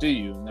energy left, do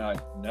you? And they're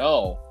like,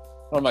 no.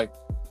 And I'm like,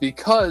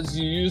 because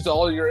you used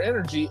all your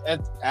energy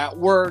at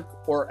work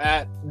or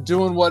at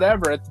doing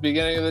whatever at the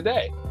beginning of the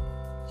day.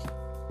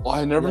 Well,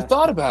 I never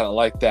thought about it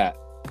like that.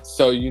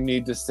 So you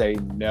need to say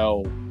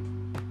no.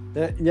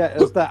 Yeah,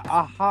 it's that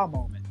aha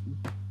moment.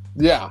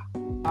 Yeah.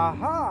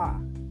 Aha.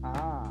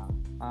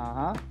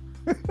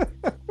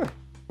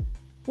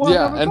 Well,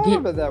 yeah, I never thought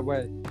of it that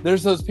way.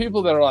 There's those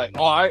people that are like,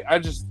 oh, I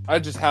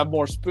just have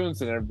more spoons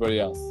than everybody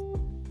else.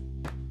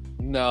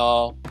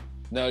 No,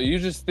 you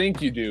just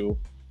think you do.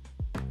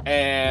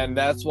 And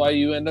that's why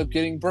you end up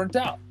getting burnt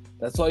out.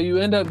 That's why you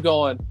end up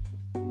going,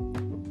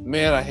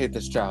 man, I hate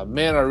this job.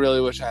 Man, I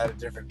really wish I had a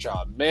different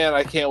job. Man,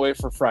 I can't wait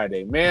for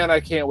Friday. Man, I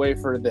can't wait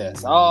for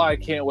this. Oh, I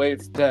can't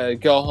wait to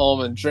go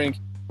home and drink,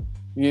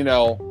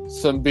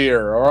 some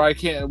beer. Or I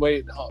can't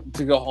wait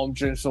to go home,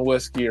 drink some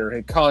whiskey or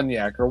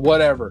cognac or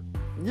whatever.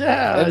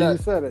 Yeah, you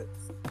said it.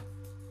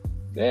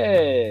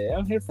 Hey,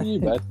 I'm here for you,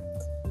 bud.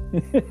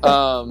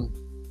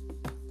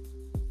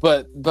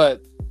 But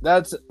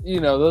that's,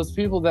 those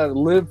people that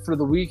live for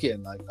the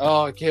weekend, like,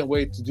 oh, I can't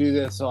wait to do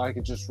this so I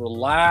can just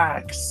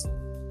relax.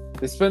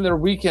 They spend their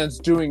weekends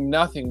doing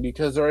nothing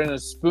because they're in a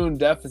spoon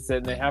deficit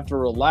and they have to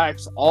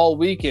relax all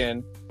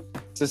weekend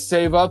to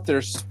save up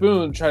their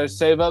spoons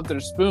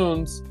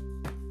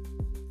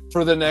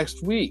for the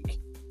next week.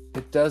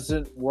 It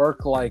doesn't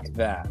work like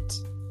that.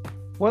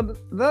 Well,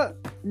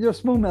 your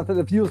spoon method,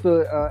 if you was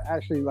to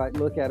actually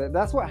look at it,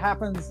 that's what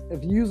happens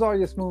if you use all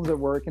your spoons at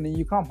work and then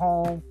you come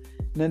home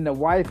and then the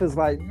wife is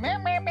like, meh,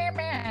 meh, meh,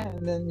 meh.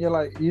 And then you're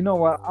like, you know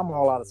what? I'm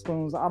all out of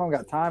spoons. I don't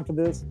got time for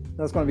this.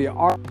 That's going to be an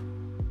art.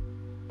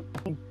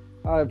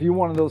 If you're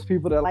one of those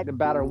people that like to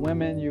batter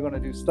women, you're going to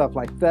do stuff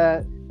like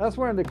that. That's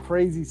where the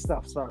crazy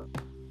stuff starts.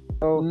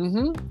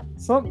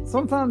 So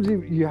sometimes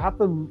you have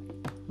to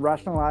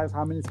rationalize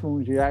how many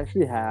spoons you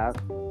actually have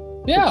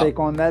to take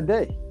on that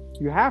day.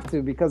 You have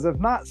to, because if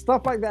not,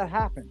 stuff like that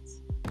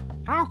happens.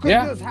 How could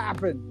this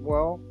happen?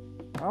 Well,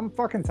 I'm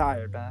fucking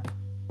tired, man.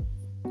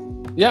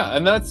 Yeah,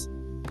 and that's,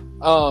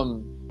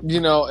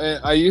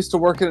 I used to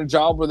work in a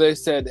job where they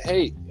said,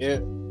 hey,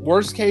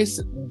 worst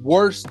case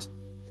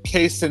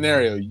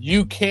scenario,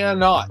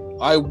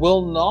 I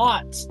will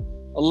not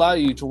allow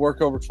you to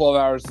work over 12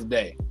 hours a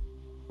day.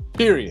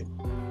 Period.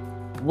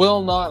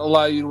 Will not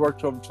allow you to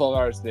work over 12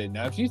 hours a day.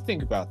 Now, if you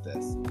think about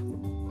this,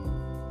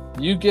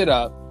 you get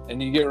up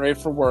and you get ready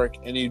for work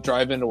and you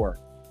drive into work.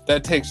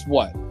 That takes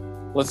what?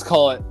 Let's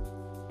call it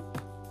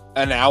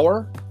an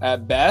hour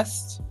at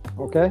best.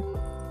 Okay.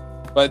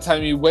 By the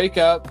time you wake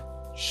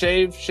up,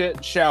 shave,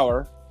 shit,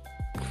 shower,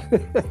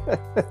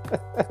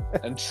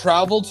 and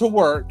travel to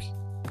work,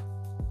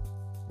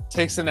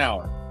 takes an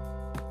hour.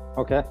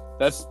 Okay.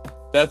 That's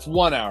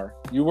 1 hour.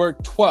 You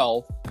work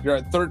 12, you're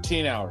at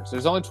 13 hours.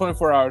 There's only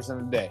 24 hours in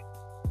a day.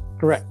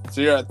 Correct.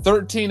 So you're at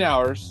 13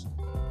 hours.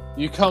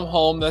 You come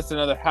home, that's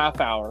another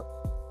half hour.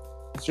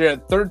 So you're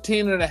at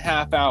 13 and a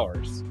half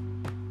hours.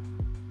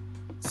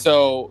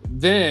 So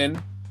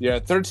then you're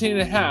at 13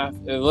 and a half.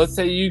 And let's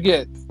say you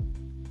get,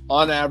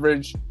 on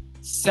average,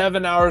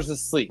 7 hours of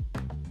sleep.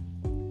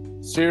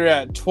 So you're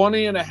at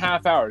 20 and a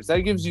half hours.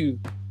 That gives you,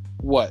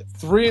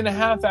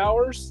 3.5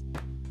 hours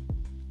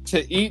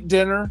to eat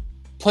dinner,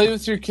 play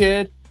with your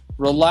kid,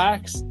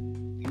 relax,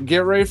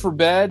 get ready for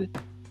bed,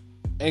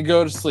 and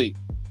go to sleep.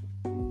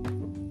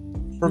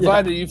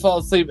 Provided you fall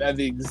asleep at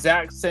the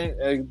exact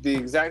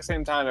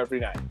same time every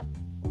night.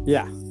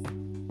 Yeah.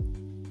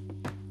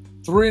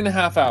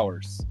 3.5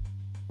 hours.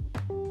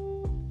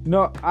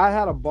 No, I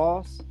had a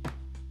boss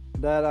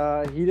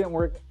that he didn't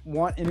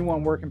want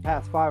anyone working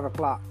past 5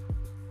 o'clock.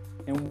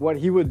 And what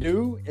he would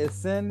do is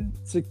send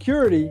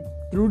security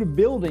through the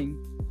building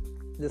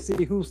to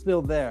see who's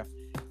still there.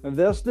 If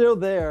they're still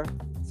there,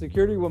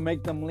 security will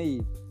make them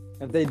leave.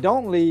 If they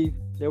don't leave,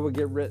 they will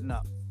get written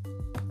up.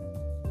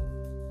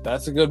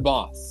 That's a good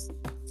boss.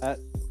 That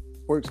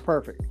works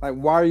perfect. Like,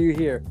 why are you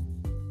here?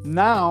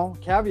 Now,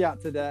 caveat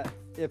to that,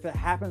 if it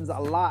happens a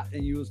lot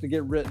and you was to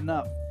get written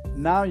up,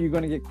 now you're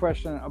going to get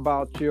questioned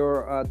about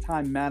your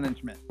time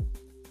management.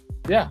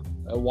 Yeah.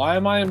 Why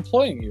am I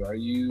employing you? Are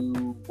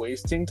you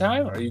wasting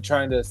time? Are you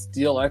trying to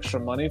steal extra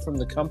money from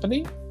the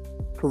company?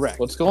 Correct.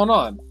 What's going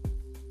on?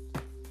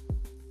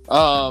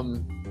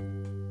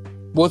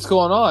 What's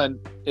going on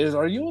is,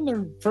 are you in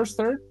the first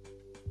third?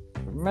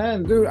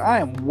 Man, dude, I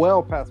am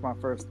well past my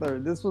first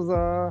third. This was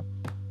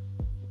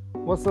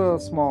what's a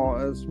small?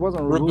 It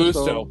wasn't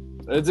Robusto.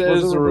 It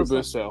is a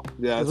Robusto.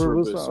 Yeah, it's a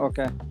Robusto.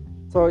 Okay.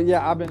 So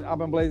yeah, I've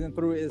been blazing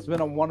through it. It's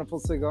been a wonderful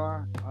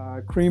cigar.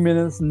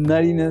 Creaminess,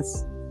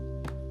 nuttiness.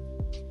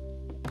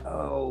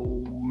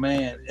 Oh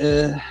man,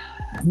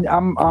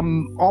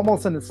 I'm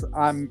almost in this.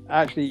 I'm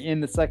actually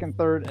in the second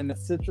third, and the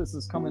citrus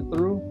is coming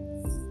through,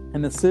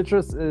 and the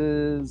citrus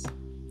is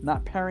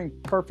not pairing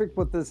perfect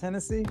with this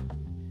Hennessy.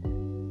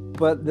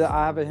 But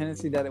I have a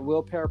Hennessy that it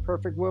will pair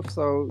perfect with.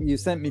 So you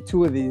sent me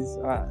 2 of these,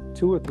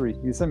 2 or 3.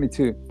 You sent me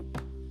 2.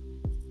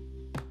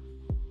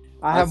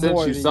 I have sent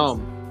more you of these.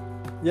 some.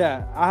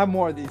 Yeah, I have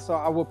more of these, so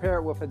I will pair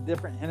it with a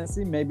different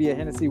Hennessy, maybe a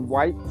Hennessy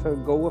White to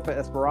go with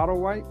an Esperado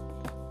White.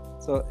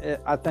 So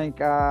I think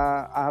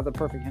I have the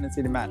perfect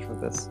Hennessy to match with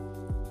this.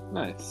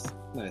 Nice.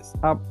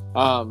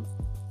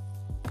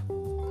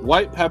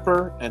 White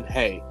pepper and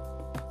hay.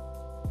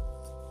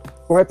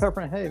 White pepper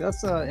and hay.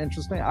 That's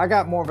interesting. I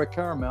got more of a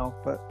caramel,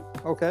 but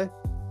okay.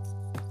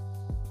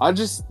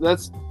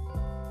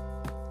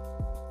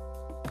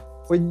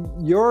 Well,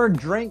 your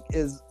drink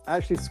is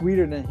actually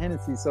sweeter than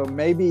Hennessy, so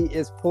maybe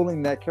it's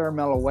pulling that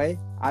caramel away.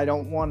 I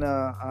don't want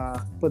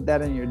to put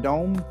that in your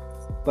dome,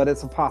 but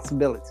it's a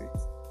possibility.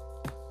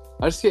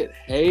 I just get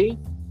hay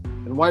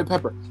and white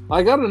pepper.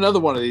 I got another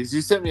one of these.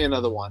 You sent me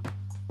another one.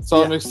 So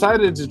yeah. I'm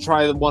excited to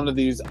try one of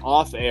these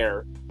off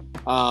air,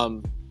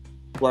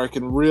 where I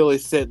can really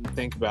sit and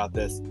think about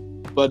this.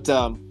 But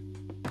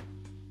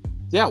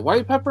yeah,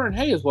 white pepper and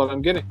hay is what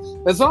I'm getting.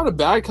 It's not a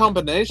bad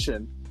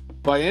combination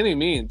by any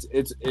means.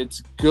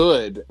 It's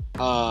good.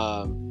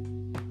 Burn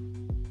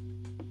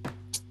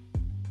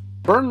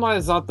light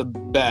is not the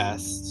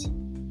best,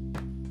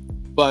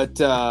 but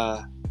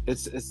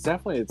it's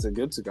definitely a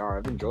good cigar.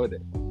 I've enjoyed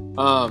it.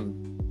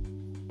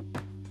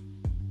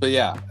 But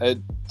yeah,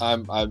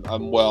 I'm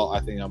well.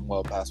 I think I'm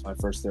well past my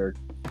first third.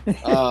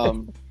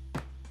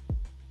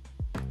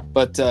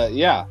 But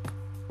yeah,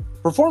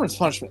 performance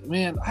punishment.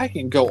 Man, I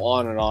can go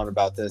on and on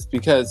about this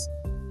because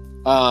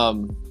I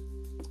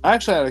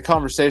actually had a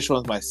conversation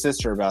with my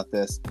sister about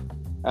this,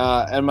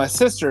 and my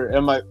sister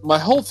and my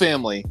whole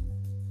family.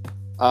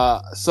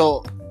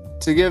 So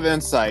to give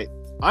insight,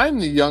 I'm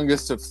the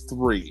youngest of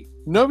three.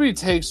 Nobody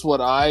takes what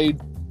I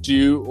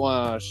do.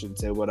 Well, I shouldn't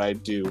say what I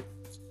do.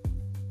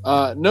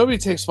 Nobody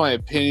takes my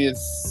opinions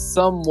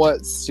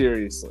somewhat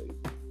seriously.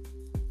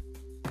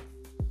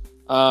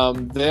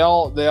 They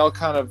all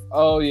kind of,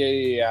 oh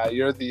yeah,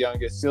 you're the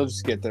youngest. You'll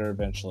just get there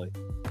eventually.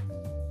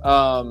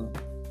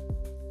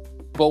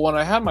 But when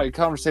I had my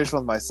conversation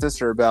with my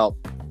sister about,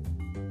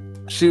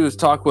 she was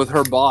talking with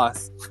her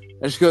boss,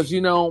 and she goes,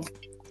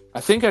 I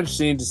think I just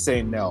need to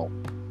say no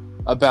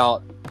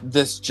about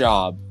this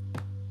job,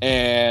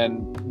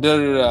 and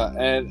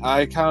and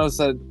I kind of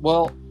said,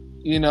 well,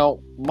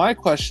 my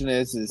question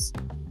is,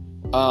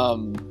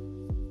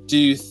 do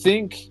you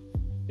think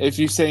if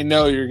you say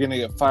no, you're going to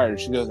get fired?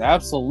 She goes,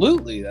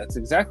 absolutely. That's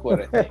exactly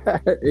what I think.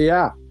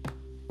 Yeah.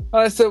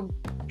 And I said,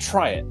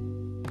 try it.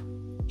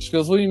 She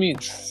goes, what do you mean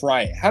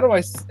try it? How do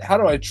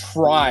I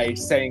try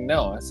saying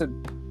no? I said,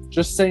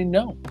 just say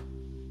no.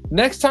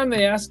 Next time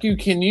they ask you,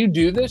 can you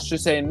do this?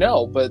 Just say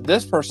no, but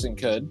this person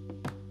could.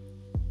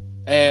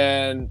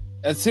 And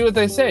see what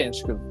they say. And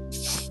she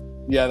goes,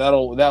 yeah, that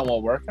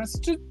won't work. I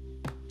said,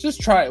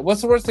 just try it.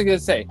 What's the worst they're going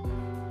to say?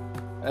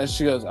 And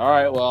she goes, all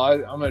right, well,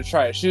 I'm going to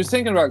try it. She was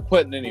thinking about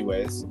quitting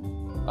anyways.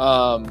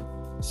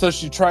 So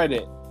she tried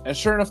it. And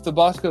sure enough, the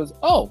boss goes,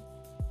 oh,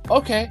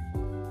 okay.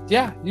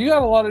 Yeah, you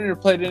got a lot on your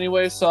plate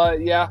anyway. So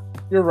yeah,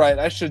 you're right.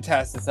 I should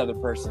task this other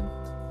person.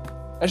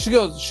 And she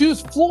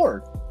was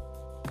floored.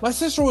 My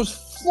sister was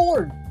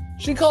floored.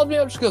 She called me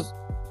up. She goes,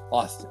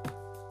 Austin.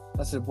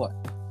 I said, what?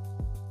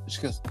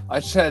 She goes, I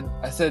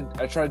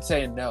tried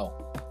saying no.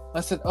 I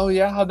said, oh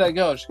yeah, how'd that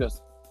go? She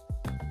goes,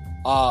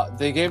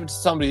 they gave it to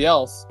somebody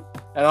else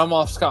and I'm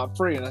off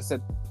scot-free. And I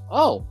said,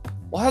 oh,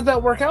 well, how'd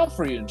that work out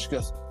for you? And she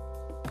goes,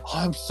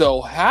 I'm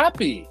so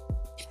happy.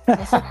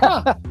 I said,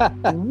 huh,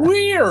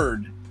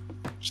 weird.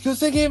 She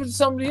goes, they gave it to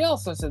somebody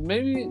else. I said,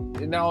 maybe,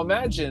 now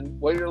imagine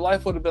what your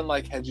life would have been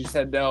like had you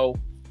said no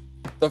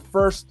the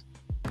first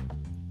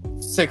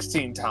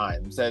 16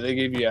 times that they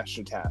gave you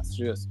extra tasks.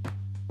 She goes,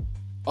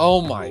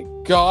 oh my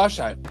gosh,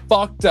 I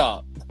fucked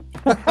up.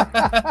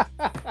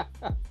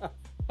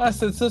 I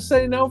said, so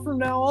say no from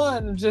now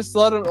on and just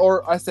let them,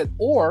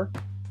 or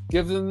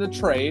give them the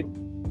trade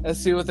and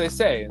see what they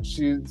say. And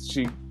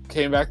she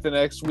came back the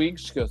next week.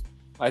 She goes,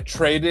 I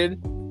traded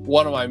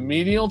one of my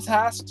menial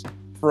tasks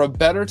for a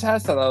better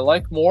task that I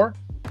like more.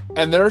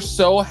 And they're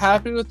so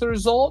happy with the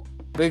result.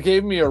 They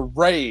gave me a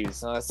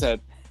raise. And I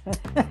said,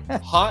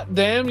 hot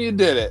damn, you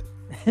did it.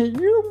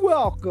 You're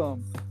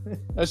welcome.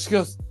 And she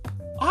goes,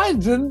 I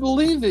didn't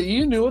believe that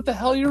you knew what the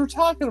hell you were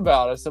talking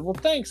about. I said, well,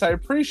 thanks. I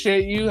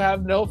appreciate you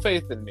have no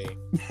faith in me.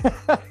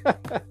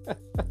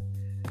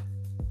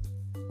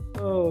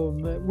 Oh,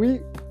 man.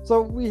 We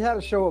had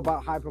a show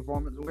about high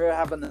performance. We're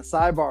having a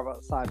sidebar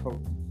about side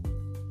performance.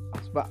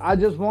 But I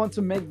just want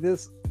to make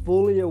this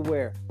fully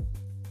aware.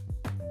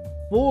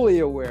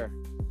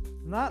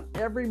 Not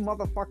every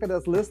motherfucker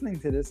that's listening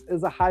to this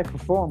is a high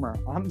performer.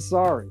 I'm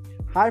sorry.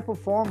 High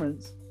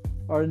performance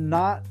are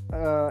not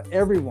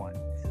everyone.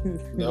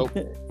 Nope.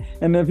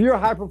 And if you're a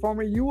high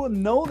performer, you will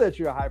know that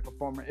you're a high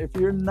performer. If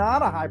you're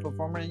not a high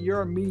performer and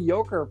you're a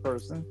mediocre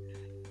person,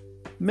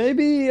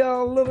 maybe a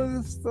little of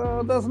this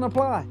doesn't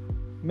apply.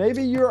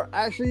 Maybe you're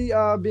actually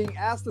being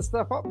asked to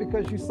step up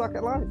because you suck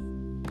at life.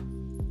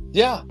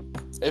 Yeah.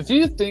 If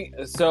you think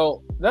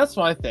so, that's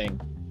my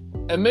thing.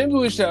 And maybe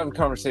we should have a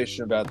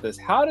conversation about this.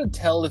 How to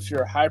tell if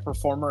you're a high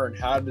performer and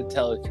how to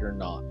tell if you're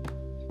not.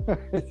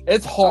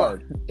 It's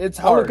hard. It's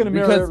hard. I look in the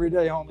mirror every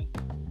day, homie.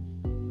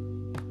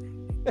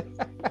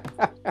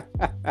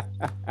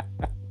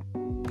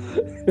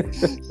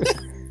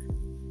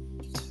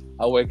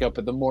 I wake up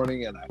in the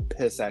morning and I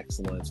piss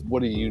excellence.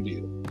 What do you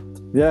do?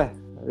 Yeah,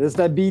 it's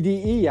that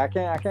BDE. I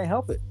can't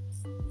help it.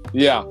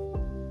 Yeah.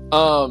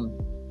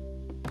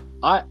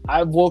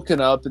 I've woken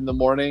up in the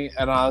morning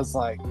and I was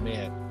like,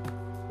 man,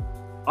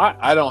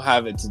 I don't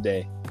have it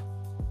today.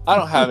 I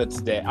don't have it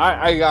today.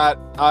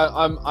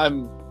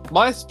 I'm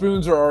my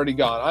spoons are already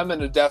gone. I'm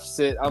in a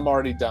deficit. I'm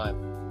already done.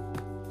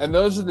 And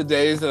those are the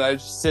days that I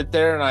just sit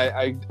there and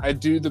I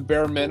do the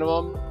bare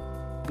minimum,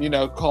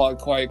 call it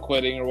quiet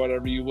quitting or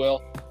whatever you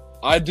will.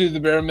 I do the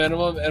bare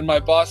minimum and my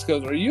boss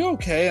goes, "Are you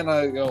okay?" And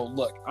I go,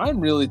 "Look, I'm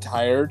really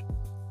tired.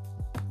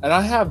 And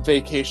I have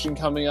vacation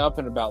coming up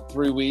in about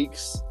 3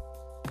 weeks.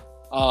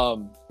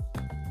 I'm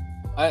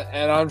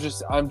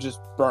just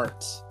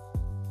burnt.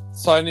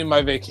 So I need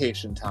my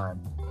vacation time."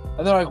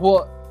 And they're like,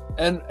 "Well,"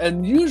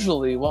 and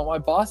usually what my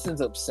boss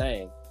ends up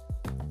saying,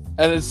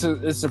 and it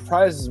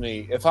surprises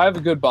me, if I have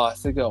a good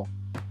boss, they go,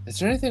 "Is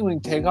there anything we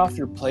can take off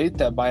your plate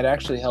that might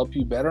actually help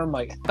you better?" I'm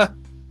like,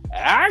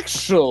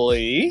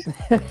 actually.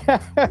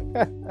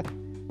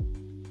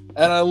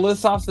 And I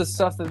list off the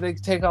stuff that they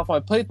can take off my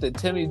plate that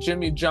Timmy,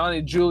 Jimmy,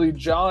 Johnny, Julie,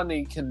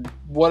 Johnny can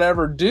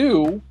whatever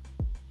do.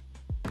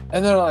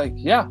 And they're like,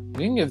 "Yeah,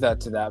 we can give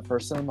that to that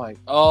person." I'm like,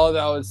 "Oh,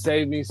 that would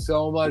save me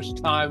so much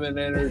time and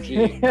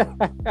energy."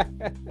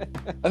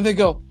 And they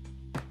go,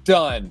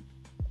 "Done."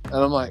 And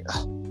I'm like,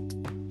 oh,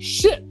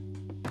 shit.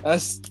 And I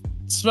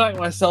smack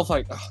myself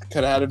like, oh,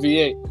 could have had a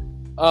V8.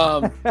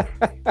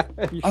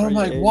 And I'm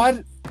like,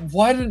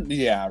 why didn't,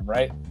 yeah,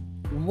 right?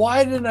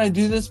 Why didn't I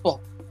do this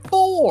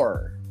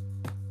before?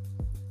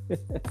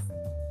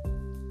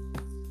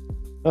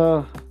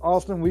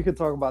 Austin, we could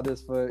talk about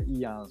this for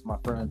eons, my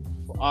friend.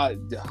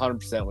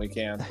 100% we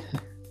can.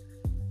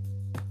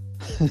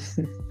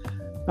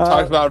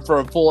 Talked about it for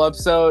a full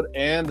episode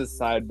and a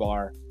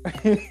sidebar.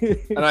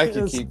 And I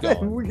can keep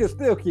going. We can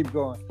still keep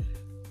going.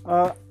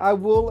 I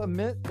will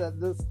admit that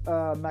this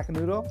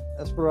Macanudo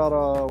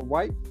Esperado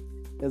White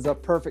is a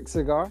perfect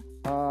cigar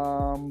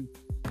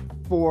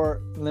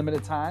for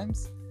limited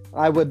times.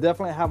 I would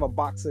definitely have a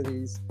box of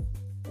these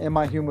in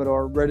my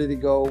humidor ready to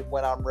go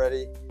when I'm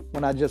ready,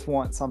 when I just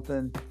want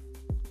something,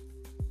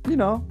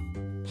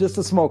 just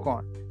to smoke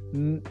on.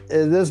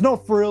 There's no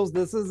frills.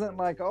 This isn't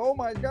like, oh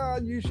my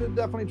God, you should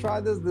definitely try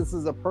this. This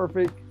is a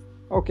perfect,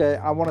 okay,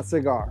 I want a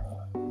cigar.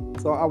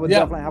 So I would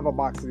definitely have a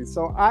box of these.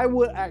 So I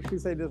would actually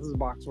say this is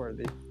box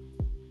worthy.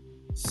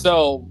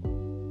 So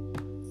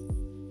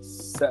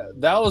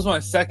that was my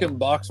second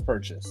box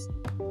purchase.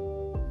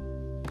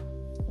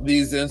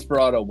 These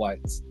Inspirado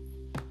Whites.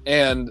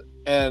 And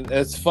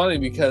it's funny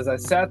because I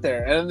sat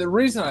there, and the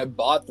reason I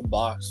bought the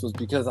box was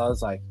because I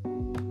was like,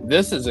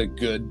 this is a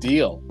good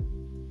deal.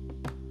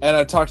 And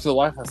I talked to the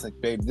wife. I was like,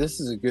 "Babe, this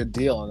is a good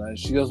deal." And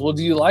she goes, "Well,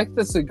 do you like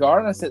the cigar?"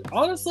 And I said,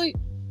 "Honestly,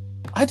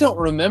 I don't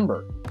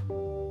remember."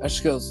 And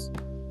she goes,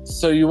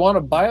 "So you want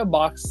to buy a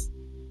box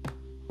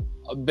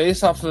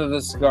based off of the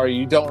cigar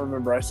you don't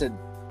remember?" I said,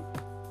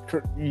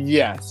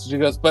 "Yes." She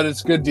goes, "But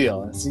it's a good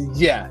deal." And I said,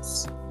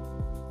 "Yes."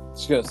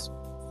 She goes,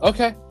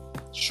 "Okay,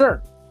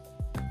 sure."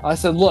 I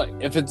said, "Look,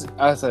 it's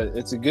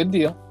a good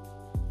deal."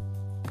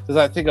 Because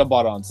I think I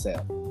bought it on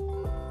sale.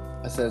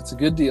 I said, "It's a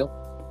good deal."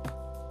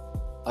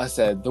 I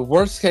said, "The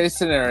worst case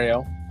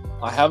scenario,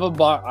 I have a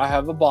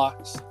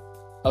box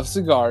of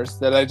cigars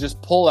that I just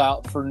pull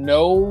out for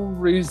no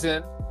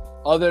reason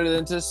other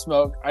than to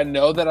smoke. I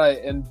know that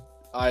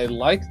I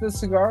like the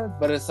cigar,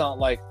 but it's not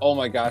like, oh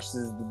my gosh,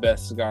 this is the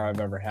best cigar I've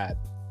ever had."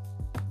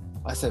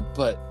 I said,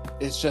 "But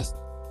it's just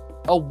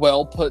a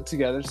well put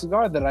together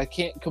cigar that I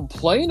can't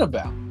complain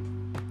about."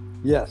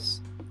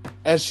 Yes.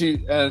 And she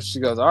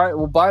goes, "All right,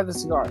 we'll buy the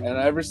cigar." And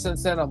ever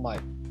since then, I'm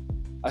like,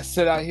 I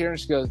sit out here and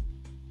she goes,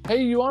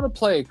 "Hey, you want to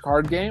play a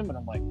card game?" And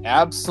I'm like,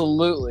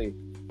 "Absolutely."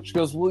 She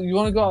goes, "Well, you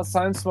want to go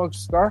outside and smoke a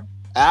cigar?"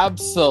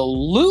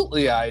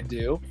 "Absolutely, I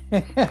do."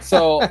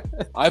 So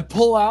I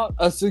pull out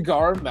a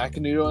cigar,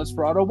 Macanudo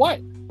Inspirado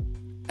White.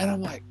 And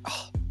I'm like,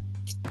 oh,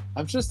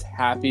 I'm just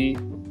happy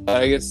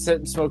that I get to sit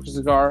and smoke a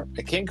cigar.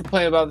 I can't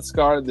complain about the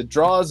cigar. The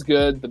draw is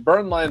good. The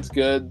burn line's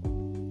good.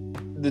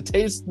 The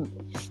taste,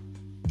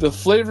 the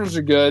flavors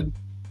are good.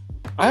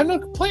 I have no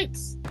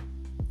complaints.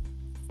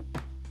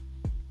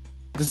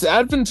 This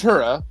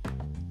Adventura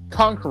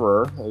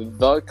Conqueror,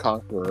 the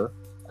Conqueror,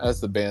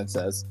 as the band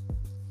says,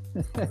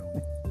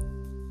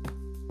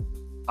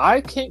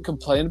 I can't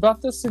complain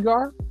about this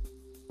cigar.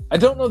 I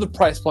don't know the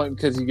price point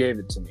because you gave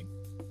it to me.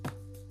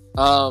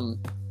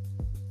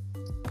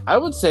 I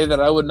would say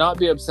that I would not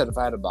be upset if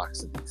I had a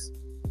box of these.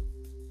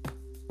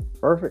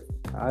 Perfect.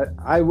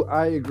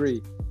 I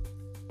agree.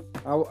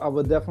 I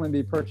would definitely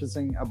be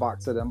purchasing a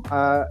box of them.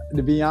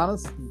 To be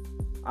honest,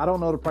 I don't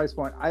know the price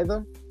point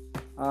either.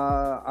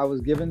 I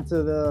was given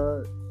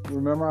to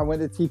remember I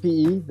went to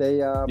TPE.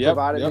 They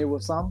provided me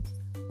with some.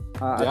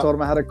 I told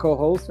them I had a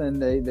co-host,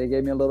 and they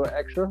gave me a little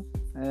extra,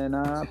 and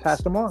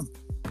passed them on.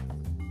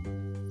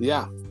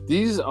 Yeah,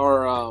 these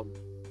are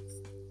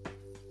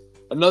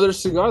another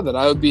cigar that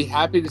I would be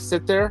happy to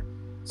sit there,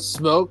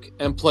 smoke,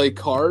 and play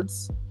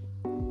cards.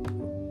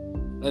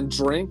 and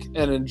drink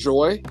and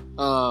enjoy.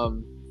 A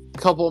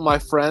couple of my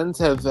friends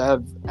have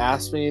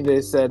asked me.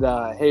 They said,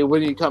 "Hey,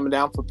 when are you coming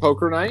down for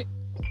poker night?"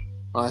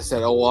 I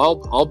said, "Oh,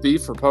 well, I'll be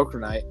for poker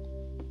night,"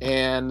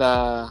 and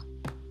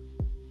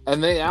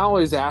they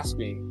always ask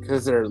me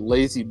because they're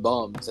lazy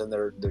bums and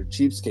they're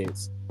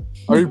cheapskates.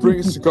 Are you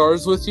bringing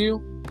cigars with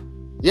you?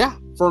 Yeah,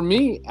 for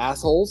me,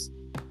 assholes.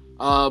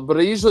 But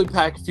I usually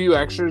pack a few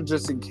extra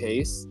just in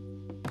case.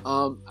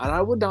 And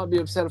I would not be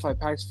upset if I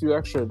packed a few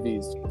extra of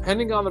these,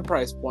 depending on the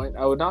price point.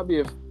 I would not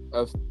be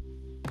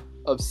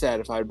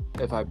upset if I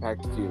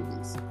packed a few of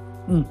these.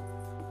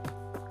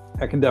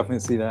 I can definitely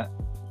see that.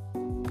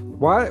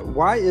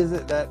 Why is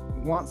it that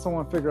once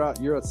someone figure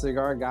out you're a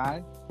cigar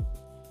guy,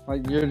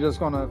 like you're just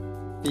gonna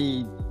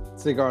feed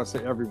cigars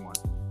to everyone?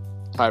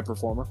 High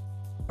performer.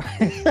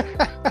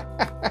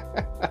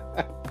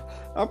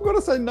 I'm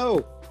gonna say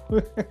no.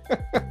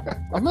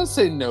 I'm gonna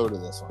say no to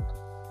this one.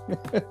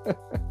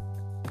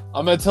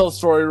 I'm gonna tell a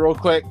story real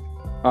quick.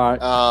 All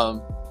right.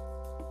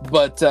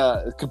 But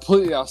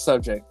completely off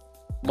subject.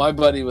 My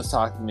buddy was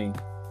talking to me,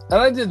 and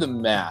I did the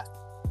math,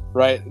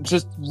 right?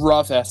 Just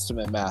rough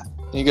estimate math.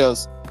 And he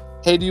goes,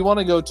 "Hey, do you want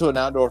to go to an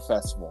outdoor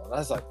festival?" And I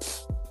was like,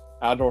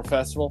 "Outdoor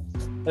festival?"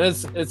 And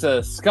it's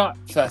a Scot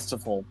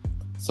festival,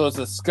 so it's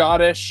a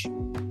Scottish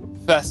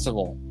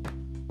festival,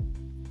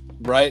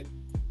 right?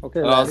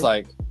 Okay. And I was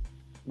like,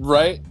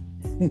 right?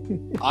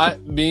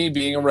 Me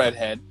being a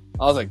redhead,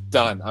 I was like,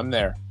 done. I'm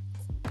there.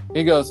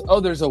 He goes, "Oh,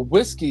 there's a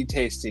whiskey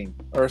tasting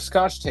or a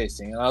Scotch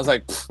tasting," and I was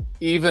like,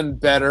 even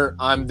better.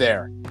 I'm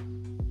there.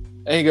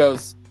 And he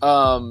goes,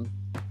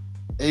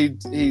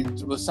 he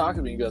was talking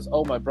to me. He goes,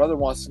 "Oh, my brother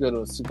wants to go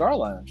to a cigar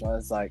lounge." I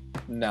was like,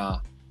 "Nah,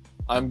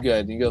 I'm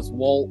good." And he goes,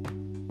 "Well,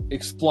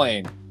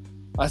 explain."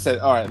 I said,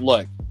 "All right,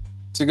 look,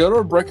 to go to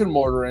a brick and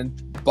mortar and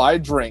buy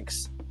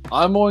drinks,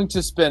 I'm going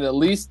to spend at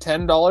least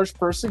 $10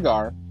 per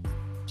cigar,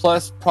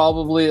 plus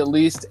probably at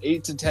least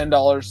 $8 to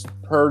 $10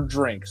 per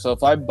drink. So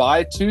if I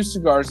buy 2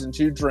 cigars and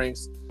 2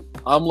 drinks,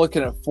 I'm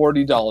looking at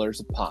 $40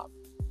 a pop.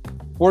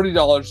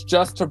 $40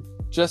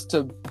 just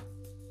to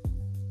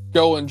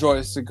go enjoy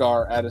a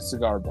cigar at a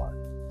cigar bar."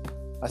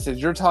 I said,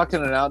 "You're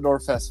talking an outdoor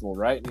festival,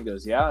 right?" And he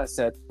goes, "Yeah." I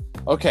said,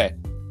 "Okay,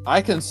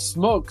 I can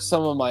smoke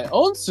some of my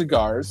own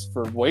cigars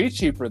for way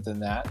cheaper than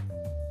that,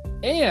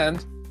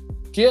 and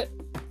get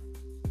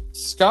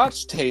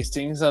Scotch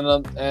tastings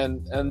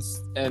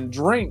and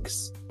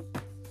drinks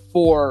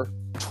for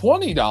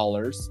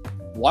 $20.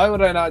 Why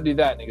would I not do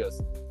that?" And he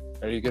goes,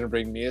 "Are you going to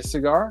bring me a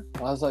cigar?"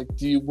 I was like,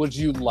 would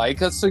you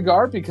like a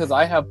cigar? Because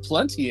I have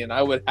plenty and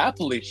I would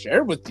happily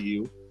share with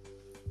you.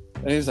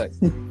 And he's like,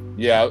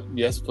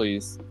 yes,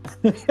 please.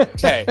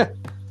 Okay.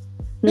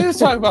 He was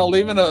talking about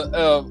leaving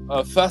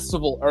a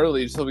festival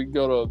early so we can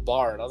go to a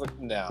bar. And I was like,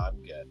 no, I'm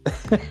good.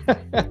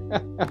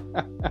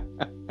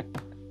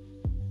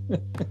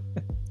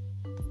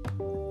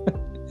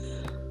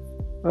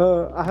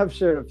 I have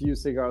shared a few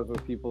cigars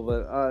with people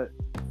that I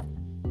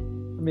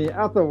mean,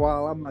 after a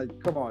while, I'm like,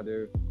 come on,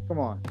 dude. Come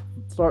on.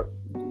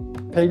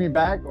 Pay me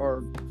back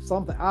or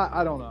something.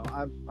 I don't know.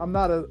 I'm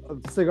not a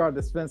cigar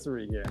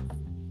dispensary here.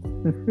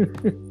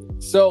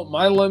 So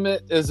my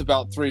limit is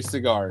about 3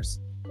 cigars.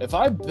 If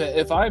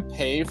I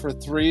pay for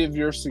 3 of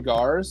your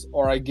cigars,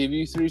 or I give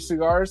you 3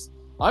 cigars,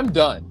 I'm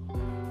done.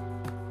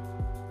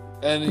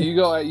 And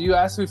you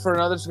ask me for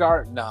another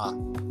cigar? Nah,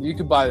 you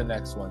can buy the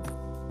next one.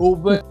 Well,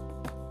 but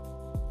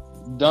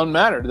doesn't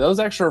matter. Those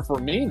extra are for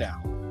me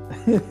now.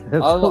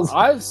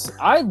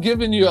 I've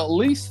given you at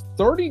least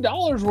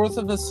 $30 worth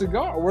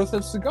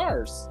of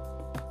cigars.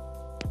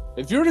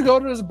 If you were to go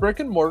to a brick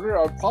and mortar,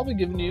 I would probably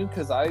give you,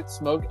 because I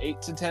smoke $8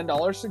 to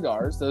 $10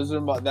 cigars.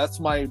 That's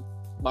my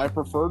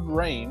preferred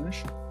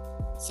range.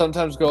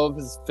 Sometimes go up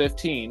as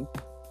 15.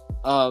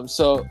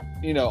 So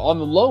on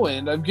the low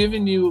end, I've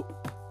given you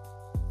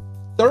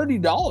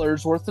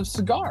 $30 worth of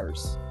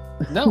cigars.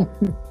 No,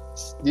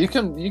 you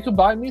can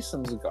buy me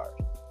some cigars.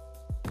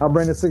 I'll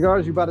bring the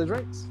cigars. You buy the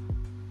drinks.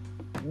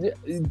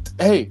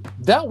 Hey,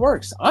 that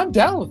works. I'm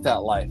down with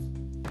that life.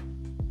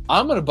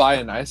 I'm gonna buy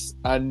a nice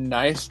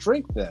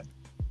drink then.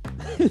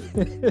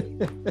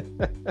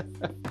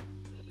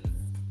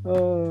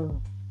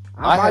 I'll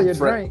buy your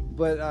drink,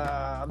 but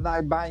I'm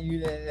not buying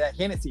you that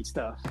Hennessy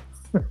stuff.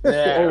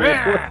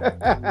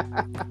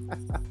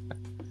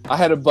 I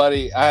had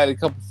a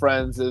couple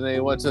friends, and they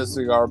went to a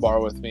cigar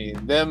bar with me.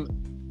 It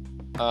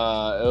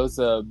was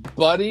a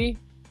buddy.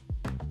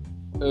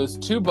 It was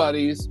 2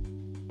 buddies,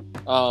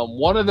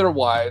 one of their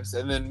wives,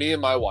 and then me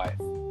and my wife.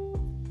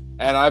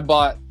 And I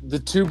bought the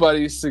 2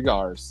 buddies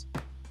cigars,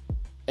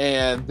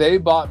 and they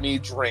bought me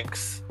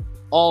drinks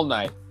all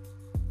night.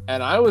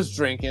 And I was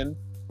drinking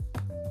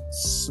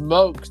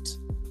smoked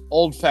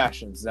old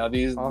fashions. Now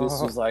this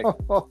was like,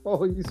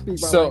 you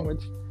speak my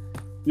language.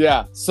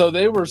 Yeah, so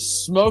they were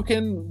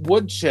smoking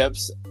wood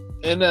chips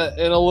in a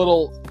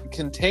little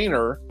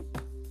container,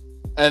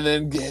 and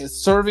then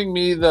serving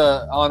me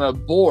on a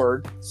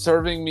board,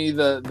 serving me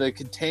the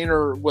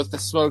container with the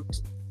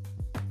smoked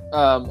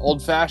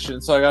old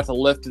fashioned. So I got to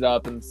lift it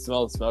up and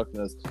smell the smoke. And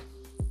it was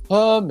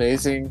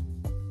amazing.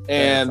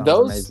 And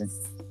those, amazing.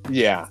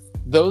 Yeah,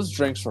 those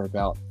drinks were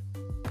about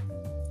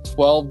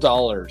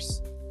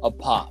 $12 a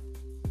pop.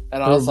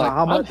 And I was like,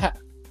 how much?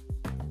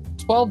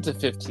 12 to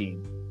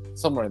 15,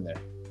 somewhere in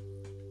there.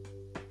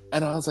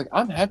 And I was like,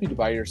 I'm happy to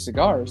buy your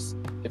cigars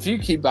if you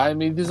keep buying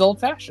me these old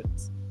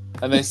fashions.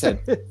 And they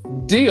said,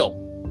 deal.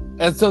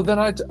 And so then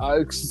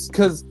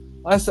because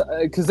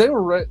they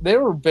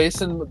were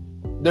basing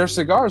their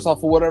cigars off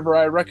of whatever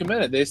I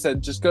recommended. They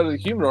said, just go to the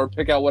humidor,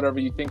 pick out whatever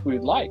you think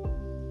we'd like.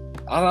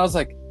 And I was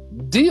like,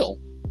 deal.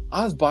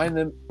 I was buying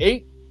them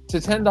 $8 to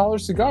 $10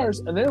 cigars,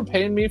 and they were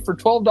paying me for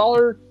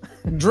 $12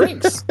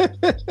 drinks.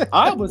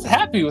 I was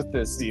happy with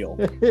this deal.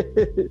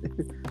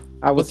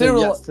 I would say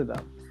yes to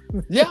them.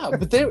 Yeah,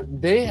 but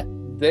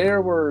they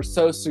were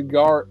so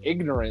cigar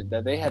ignorant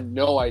that they had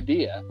no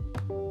idea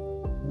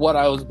what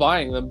I was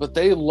buying them, but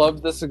they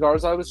loved the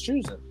cigars I was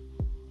choosing.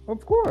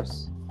 Of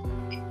course.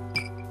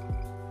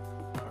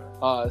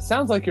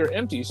 Sounds like you're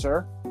empty,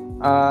 sir.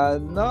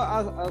 No,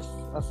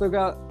 I still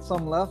got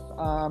some left.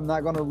 I'm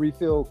not going to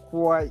refill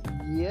quite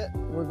yet.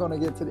 We're going to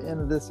get to the end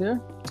of this here.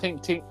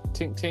 Tink, tink,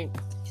 tink, tink.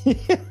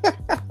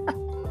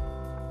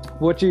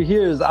 What you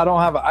hear is I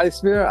don't have an ice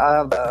sphere. I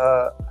have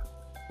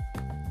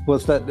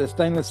what's that? The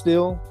stainless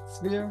steel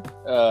sphere?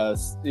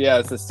 Yeah,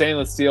 it's a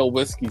stainless steel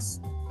whiskey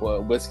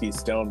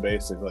stone,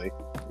 basically.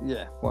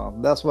 Yeah, well,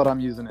 that's what I'm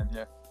using in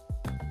here.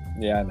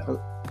 Yeah, I know.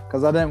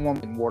 Because I didn't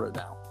want to water it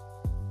down.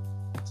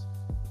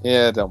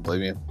 Yeah, don't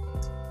blame you.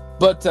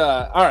 But,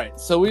 all right,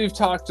 so we've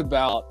talked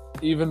about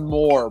even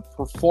more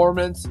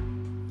performance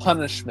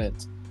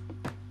punishment.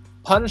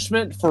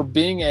 Punishment for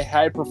being a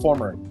high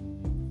performer.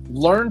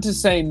 Learn to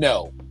say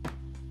no.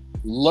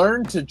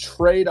 Learn to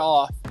trade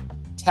off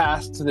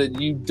tasks that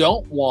you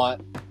don't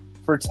want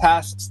for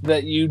tasks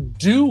that you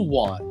do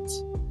want.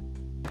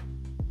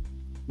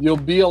 You'll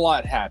be a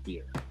lot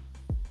happier.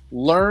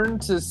 Learn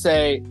to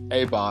say,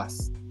 hey,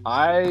 boss,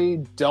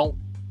 I don't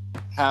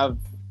have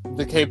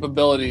the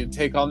capability to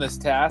take on this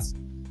task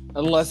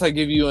unless I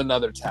give you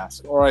another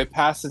task or I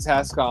pass the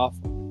task off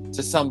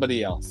to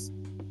somebody else.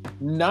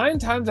 9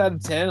 times out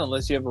of 10,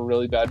 unless you have a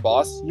really bad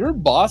boss, your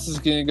boss is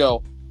going to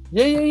go,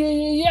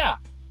 yeah.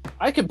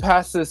 I can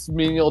pass this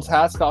menial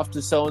task off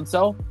to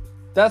so-and-so.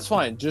 That's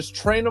fine. Just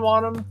train them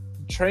on them.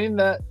 Train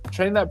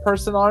that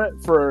person on it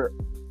for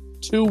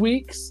 2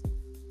 weeks,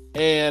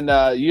 and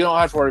you don't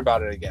have to worry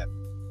about it again.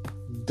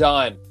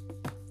 Done.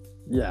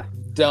 Yeah.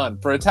 Done.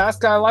 For a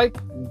task I like,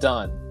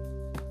 done.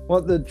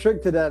 Well, the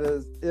trick to that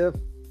is if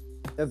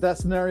that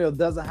scenario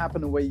doesn't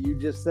happen the way you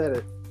just said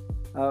it,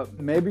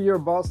 maybe your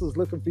boss is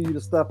looking for you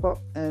to step up,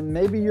 and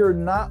maybe you're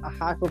not a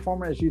high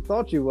performer as you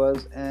thought you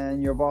was,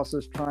 and your boss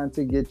is trying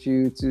to get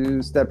you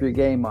to step your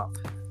game up.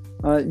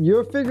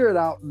 You'll figure it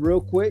out real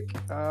quick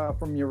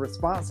from your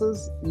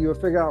responses. You'll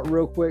figure out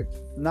real quick,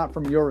 not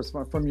from your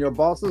response, from your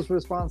boss's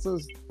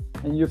responses,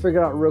 and you'll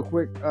figure out real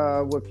quick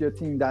with your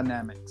team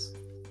dynamics.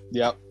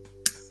 Yep.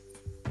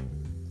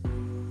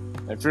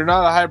 If you're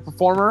not a high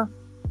performer,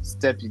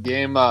 step your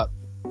game up.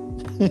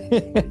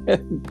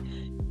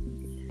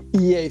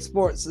 EA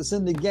Sports, it's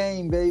in the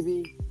game,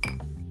 baby.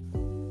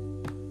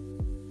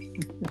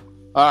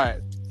 All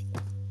right.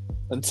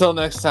 Until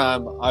next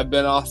time, I've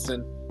been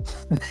Austin.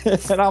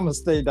 And I'm going to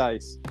stay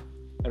Dice.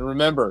 And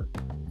remember,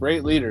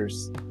 great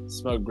leaders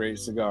smoke great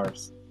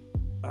cigars.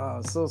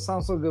 So it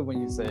sounds so good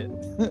when you say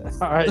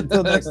it. All right,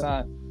 until next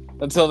time.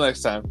 Until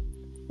next time.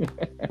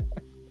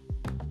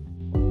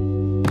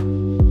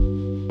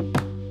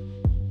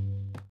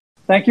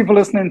 Thank you for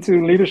listening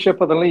to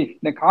Leadership of the Leaf.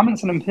 The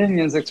comments and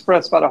opinions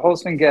expressed by the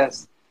host and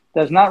guests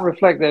does not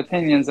reflect the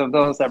opinions of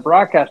those that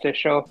broadcast this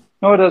show,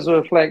 nor does it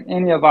reflect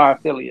any of our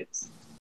affiliates.